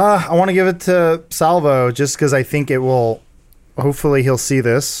 Adam? I want to give it to Salvo just because I think it will. Hopefully, he'll see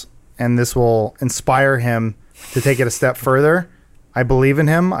this, and this will inspire him to take it a step further. I believe in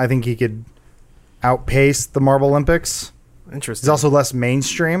him. I think he could outpace the Marble Olympics. Interesting. He's also less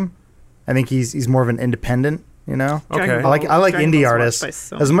mainstream. I think he's more of an independent. You know. Okay. I like Dragon indie Ball's artists. watched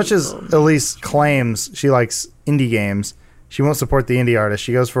by so As many much as people. Elise claims she likes indie games, she won't support the indie artist.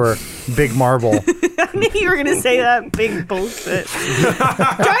 She goes for big marble. I knew you were gonna say that big bullshit. Dragon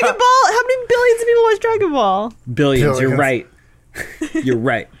Ball. How many billions of people watch Dragon Ball? billions. You're Billions. right. You're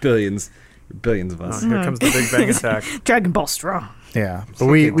right. Billions. Billions of us. Oh, here comes the Big Bang attack. Dragon Ball strong. Yeah, but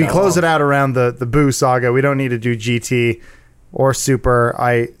we close it out around the Boo saga. We don't need to do GT or Super.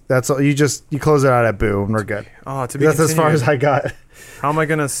 You close it out at Boo and we're good. Oh, to be That's as far as continued. I got. How am I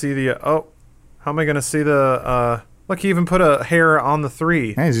gonna see the? How am I gonna see the? Look, he even put a hair on the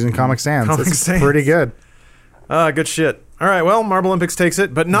 3. Yeah, he's using Comic Sans. Comic It's Sans. pretty good. Good shit. All right, well, Marble Olympics takes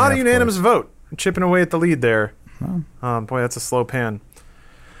it, but not Yeah, a of unanimous vote. Chipping away at the lead there. Boy, that's a slow pan.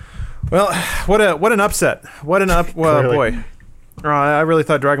 Well, what an upset. What an well, Clearly. boy. I really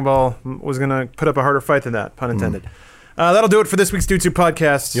thought Dragon Ball was gonna put up a harder fight than that. Pun intended. That'll do it for this week's Dude Soup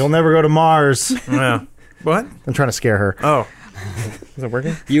podcast. You'll never go to Mars. Yeah. What? I'm trying to scare her. Oh. Is it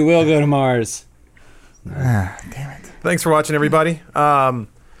working? You will go to Mars. Damn it. Thanks for watching, everybody.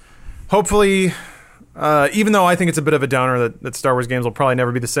 Hopefully, even though I think it's a bit of a downer that Star Wars games will probably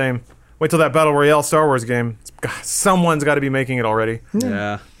never be the same, wait till that Battle Royale Star Wars game. Someone's got to be making it already.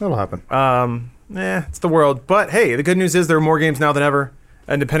 Yeah. That'll happen. It's the world. But hey, the good news is there are more games now than ever.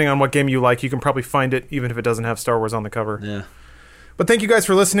 And depending on what game you like, you can probably find it, even if it doesn't have Star Wars on the cover. Yeah. But thank you guys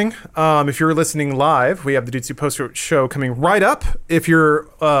for listening. If you're listening live, we have the Dude Soup Post Show coming right up. If you're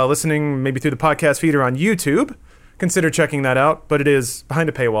listening maybe through the podcast feed or on YouTube, consider checking that out. But it is behind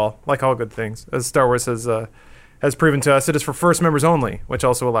a paywall, like all good things. As Star Wars has proven to us, it is for first members only, which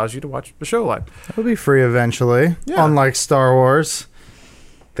also allows you to watch the show live. It'll be free eventually. Yeah. Unlike Star Wars.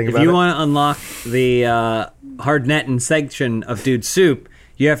 Think If about you it. want to unlock the hard net and section of Dude Soup,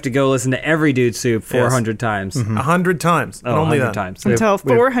 You have to go listen to every Dude Soup 400 times. 100 times. Oh, and only 100 then. times. Until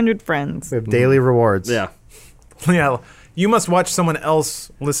we have- 400 friends. We have daily rewards. Yeah. Yeah. You must watch someone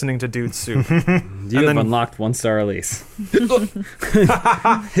else listening to Dude Soup. You have then- unlocked 1-star Elise.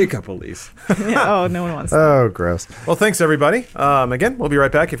 Hiccup Elise. Oh, no one wants that. Oh, gross. Well, thanks, everybody. Again, we'll be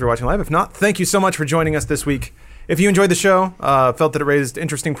right back if you're watching live. If not, thank you so much for joining us this week. If you enjoyed the show, felt that it raised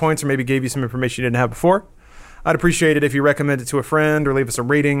interesting points or maybe gave you some information you didn't have before, I'd appreciate it if you recommend it to a friend or leave us a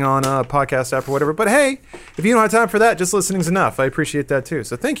rating on a podcast app or whatever. But hey, if you don't have time for that, just listening's enough. I appreciate that too.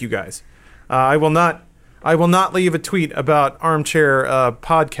 So thank you guys. I will not leave a tweet about armchair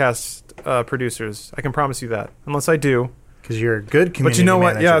podcast producers. I can promise you that. Unless I do. Because you're a good community But you know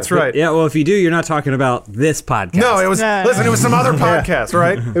what? manager. Yeah, that's right. Yeah, well, if you do, you're not talking about this podcast. No, it was No. listen. It was some other podcast,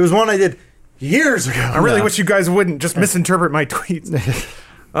 right? It was one I did years ago. I really wish you guys wouldn't just misinterpret my tweets.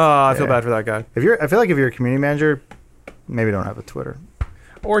 I feel bad for that guy. I feel like if you're a community manager, maybe don't have a Twitter.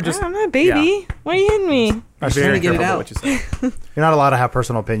 Or just I'm not a baby. Why are you hitting me? I'm just very trying to get it careful about out. what you say. You're not allowed to have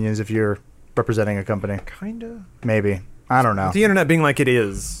personal opinions if you're representing a company. Kinda. Maybe. I don't know. The internet being like it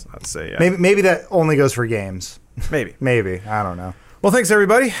is, I'd say. Yeah. Maybe that only goes for games. Maybe. Maybe. I don't know. Well, thanks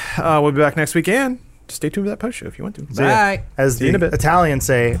everybody. We'll be back next week, and just stay tuned for that post show if you want to. See ya. Bye. As See you in the a bit. Italians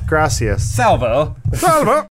say, gracias. Salvo. Salvo.